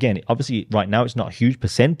now, like again, obviously right now it's not a huge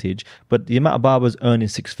percentage, but the amount of barbers earning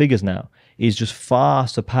 6 figures now is just far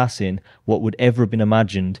surpassing what would ever have been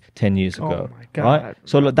imagined 10 years ago. Oh my God. Right?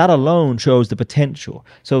 So like, that alone shows the potential.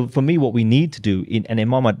 So for me, what we need to do, and in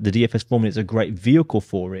my mind, the D.F.S formula is a great vehicle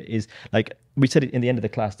for it, is like, we said it in the end of the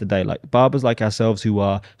class today, like barbers like ourselves who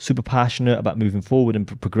are super passionate about moving forward and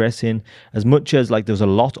progressing, as much as like there's a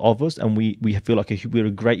lot of us and we feel like we're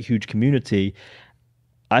a great, huge community,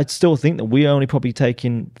 I'd still think that we're only probably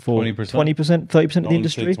taking for 20%, 30% of the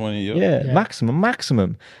industry. 20, yeah,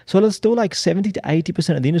 maximum. So there's still like 70 to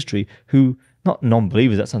 80% of the industry who, not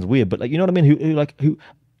non-believers, that sounds weird, but like, you know what I mean? Who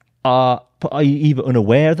are either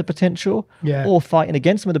unaware of the potential or fighting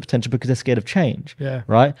against some of the potential because they're scared of change. Yeah.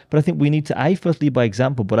 Right. But I think we need to first lead by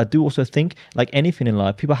example. But I do also think, like anything in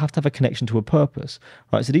life, people have to have a connection to a purpose.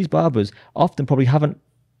 Right. So these barbers often probably haven't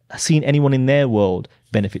seen anyone in their world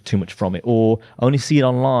benefit too much from it, or only see it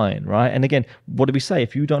online, right? And again, what do we say?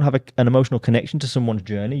 If you don't have an emotional connection to someone's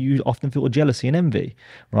journey, you often feel jealousy and envy,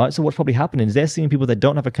 right? So what's probably happening is they're seeing people they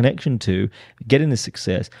don't have a connection to getting this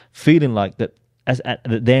success, feeling like that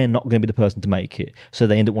they're not going to be the person to make it, so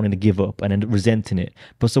they end up wanting to give up and end up resenting it.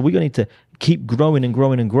 But so we're going to need to keep growing and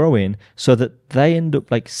growing and growing, so that they end up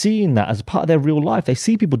like seeing that as part of their real life. They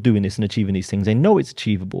see people doing this and achieving these things. They know it's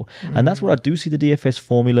achievable, and that's what I do see the D.F.S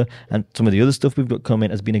formula and some of the other stuff we've got coming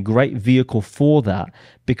has been a great vehicle for that,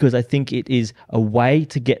 because I think it is a way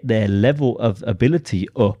to get their level of ability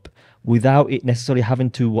up without it necessarily having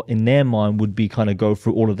to, what in their mind would be kind of go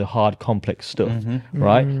through all of the hard, complex stuff,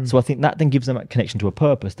 right? So I think that then gives them a connection to a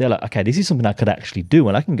purpose. They're like, okay, this is something I could actually do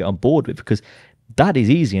and I can get on board with, because that is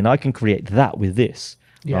easy and I can create that with this,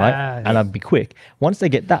 right? And I'd be quick. Once they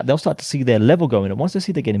get that, they'll start to see their level going. And once they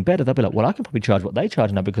see they're getting better, they'll be like, well, I can probably charge what they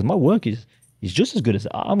charge now, because my work is just as good as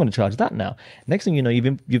I'm going to charge that now. Next thing you know,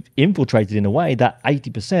 you've infiltrated in a way that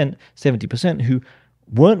 80%, 70% who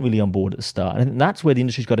weren't really on board at the start. And I think that's where the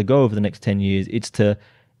industry's got to go over the next 10 years. It's to,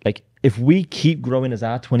 like, if we keep growing as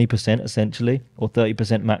our 20% essentially, or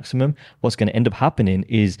 30% maximum, what's going to end up happening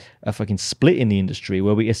is a fucking split in the industry,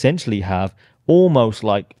 where we essentially have almost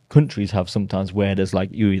like countries have sometimes, where there's like,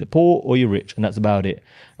 you're either poor or you're rich, and that's about it.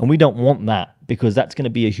 And we don't want that, because that's going to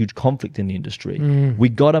be a huge conflict in the industry. We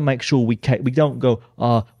got to make sure we don't go,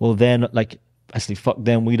 well, they're not, like, actually, fuck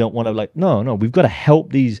them, we don't want to, like, no, we've got to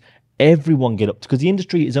help everyone get up, because the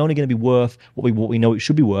industry is only going to be worth what we know it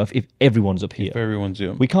should be worth if everyone's up here. If everyone's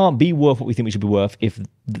doing. We can't be worth what we think we should be worth if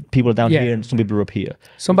people are down here and some people are up here.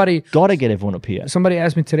 Somebody got to get everyone up here. Somebody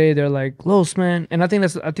asked me today, they're like, Los, man, and I think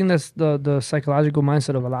that's the psychological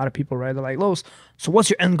mindset of a lot of people, right? They're like, Los, so what's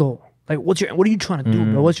your end goal? Like, what are you trying to do,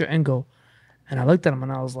 bro? What's your end goal? And I looked at him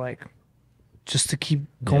and I was like, just to keep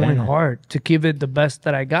going hard, to give it the best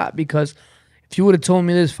that I got. Because if you would have told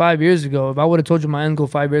me this 5 years ago, if I would have told you my end goal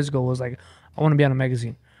 5 years ago was like, I want to be on a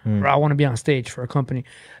magazine, or I want to be on stage for a company,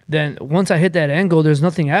 then once I hit that end goal, there's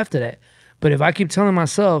nothing after that. But if I keep telling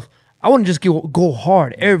myself, I want to just go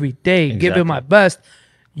hard every day, give it my best,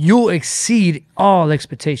 you'll exceed all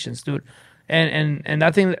expectations, dude. And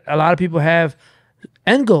I think a lot of people have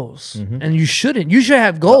end goals, and you shouldn't. You should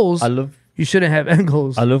have goals. You shouldn't have end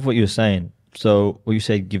goals. I love what you're saying. So what you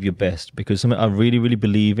said, give your best, because something I really, really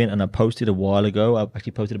believe in, and I posted a while ago, I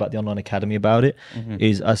actually posted about the online academy about it,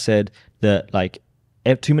 is I said that, like,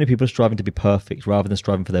 too many people are striving to be perfect rather than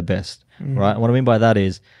striving for their best, right? And what I mean by that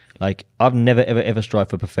is, like, I've never, ever strived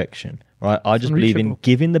for perfection, right? I just believe in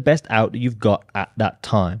giving the best out that you've got at that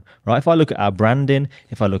time, right? If I look at our branding,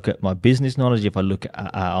 if I look at my business knowledge, if I look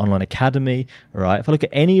at our online academy, right? If I look at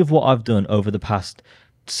any of what I've done over the past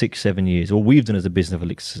 6-7 years, or we've done as a business for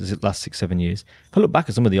the last 6-7 years, if I look back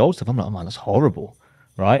at some of the old stuff, I'm like, oh man, that's horrible,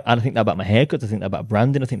 right? And I think that about my haircuts, I think that about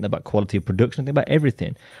branding, I think that about quality of production, I think about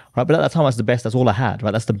everything, right? But at that time, that's the best, that's all I had,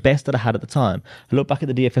 right? That's the best that I had at the time. I look back at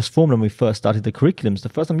the D.F.S formula when we first started the curriculums, the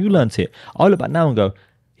first time you learned it, I look back now and go,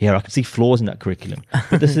 yeah, I can see flaws in that curriculum.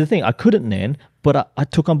 But this is the thing, I couldn't then, but I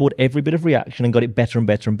took on board every bit of reaction and got it better and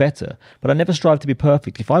better and better. But I never strived to be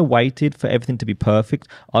perfect. If I waited for everything to be perfect,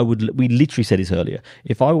 we literally said this earlier,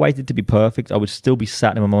 if I waited to be perfect, I would still be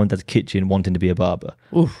sat in my mum and dad's kitchen wanting to be a barber.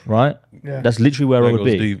 Oof. Right? Yeah. That's literally where I would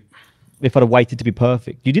be. Deep. If I'd have waited to be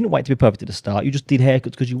perfect. You didn't wait to be perfect at the start, you just did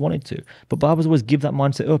haircuts because you wanted to. But barbers always give that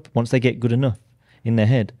mindset up once they get good enough in their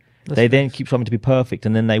head. They then keep striving to be perfect,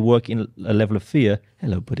 and then they work in a level of fear.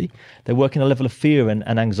 Hello, buddy. They work in a level of fear and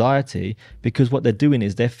anxiety, because what they're doing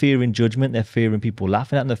is they're fearing judgment, they're fearing people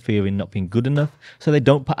laughing at them, they're fearing not being good enough. So they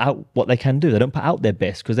don't put out what they can do. They don't put out their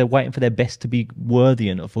best because they're waiting for their best to be worthy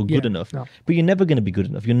enough or good enough. No. But you're never going to be good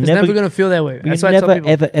enough. You're never going to feel that way. You're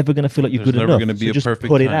never, ever going to feel like you're good enough. There's never going to be a perfect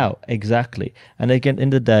put it out. Exactly. And again, at the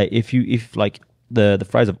end of the day, if like the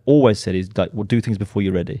phrase I've always said is, like, well, do things before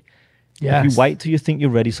you're ready. Yes. If you wait till you think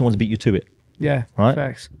you're ready, someone's beat you to it. Yeah, right.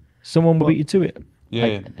 Facts. Someone will beat you to it. Yeah.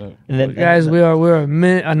 And then, Guys, we're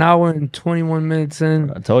an hour and 21 minutes in.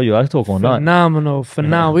 I told you I talk all night.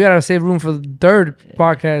 Phenomenal. We gotta save room for the third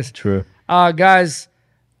podcast. True. Guys,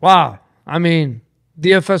 wow. I mean,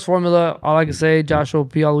 D.F.S formula. All I can say, Josh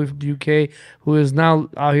OP, all the way from the UK, who is now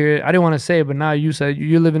out here. I didn't want to say it, but now you said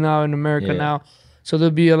you're living out in America now. So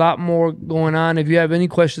there'll be a lot more going on. If you have any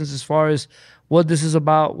questions as far as what this is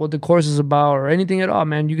about, what the course is about, or anything at all,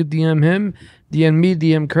 man, you could DM him, DM me,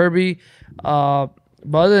 DM Kirby.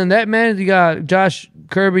 But other than that, man, you got Josh,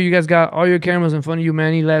 Kirby. You guys got all your cameras in front of you, man.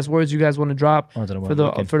 Any last words you guys want to drop for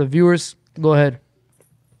the viewers? Go ahead.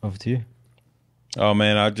 Over to you. Oh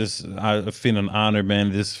man, I feel an honor,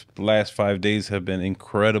 man. This last 5 days have been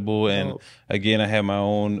incredible, and again, I have my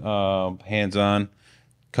own hands-on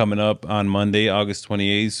coming up on Monday, August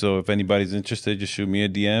 28th. So if anybody's interested, just shoot me a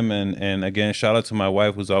DM. And again, shout out to my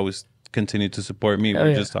wife who's always continued to support me. We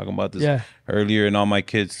were just talking about this earlier, and all my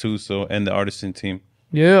kids too. So and the artisan team.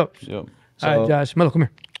 Yep. So, all right, Josh, Melo, come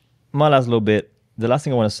here. My last little bit. The last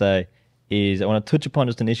thing I want to say is I want to touch upon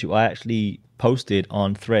just an issue I actually posted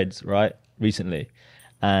on Threads recently.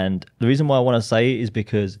 And the reason why I want to say it is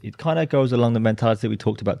because it kind of goes along the mentality that we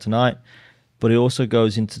talked about tonight, but it also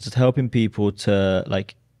goes into just helping people to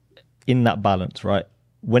like in that balance, right?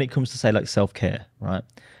 When it comes to say like self-care, right?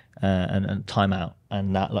 And time out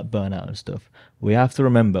and that like burnout and stuff, we have to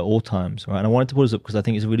remember all times, right? And I wanted to put this up because I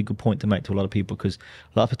think it's a really good point to make to a lot of people, because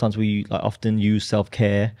a lot of times we like often use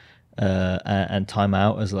self-care and time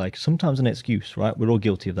out as like sometimes an excuse, right? We're all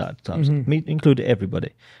guilty of that at times, me included,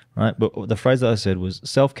 everybody, right? But the phrase that I said was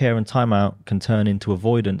self-care and time out can turn into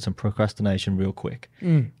avoidance and procrastination real quick.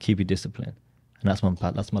 Keep your discipline. And that's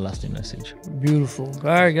my lasting message. Beautiful. All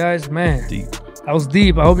right, guys, man. Deep. That was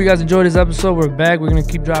deep. I hope you guys enjoyed this episode. We're back. We're going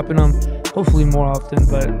to keep dropping them, hopefully more often.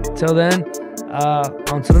 But till then,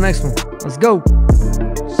 on to the next one. Let's go.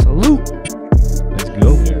 Salute. Let's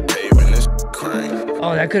go.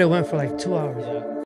 Oh, that could have went for like 2 hours.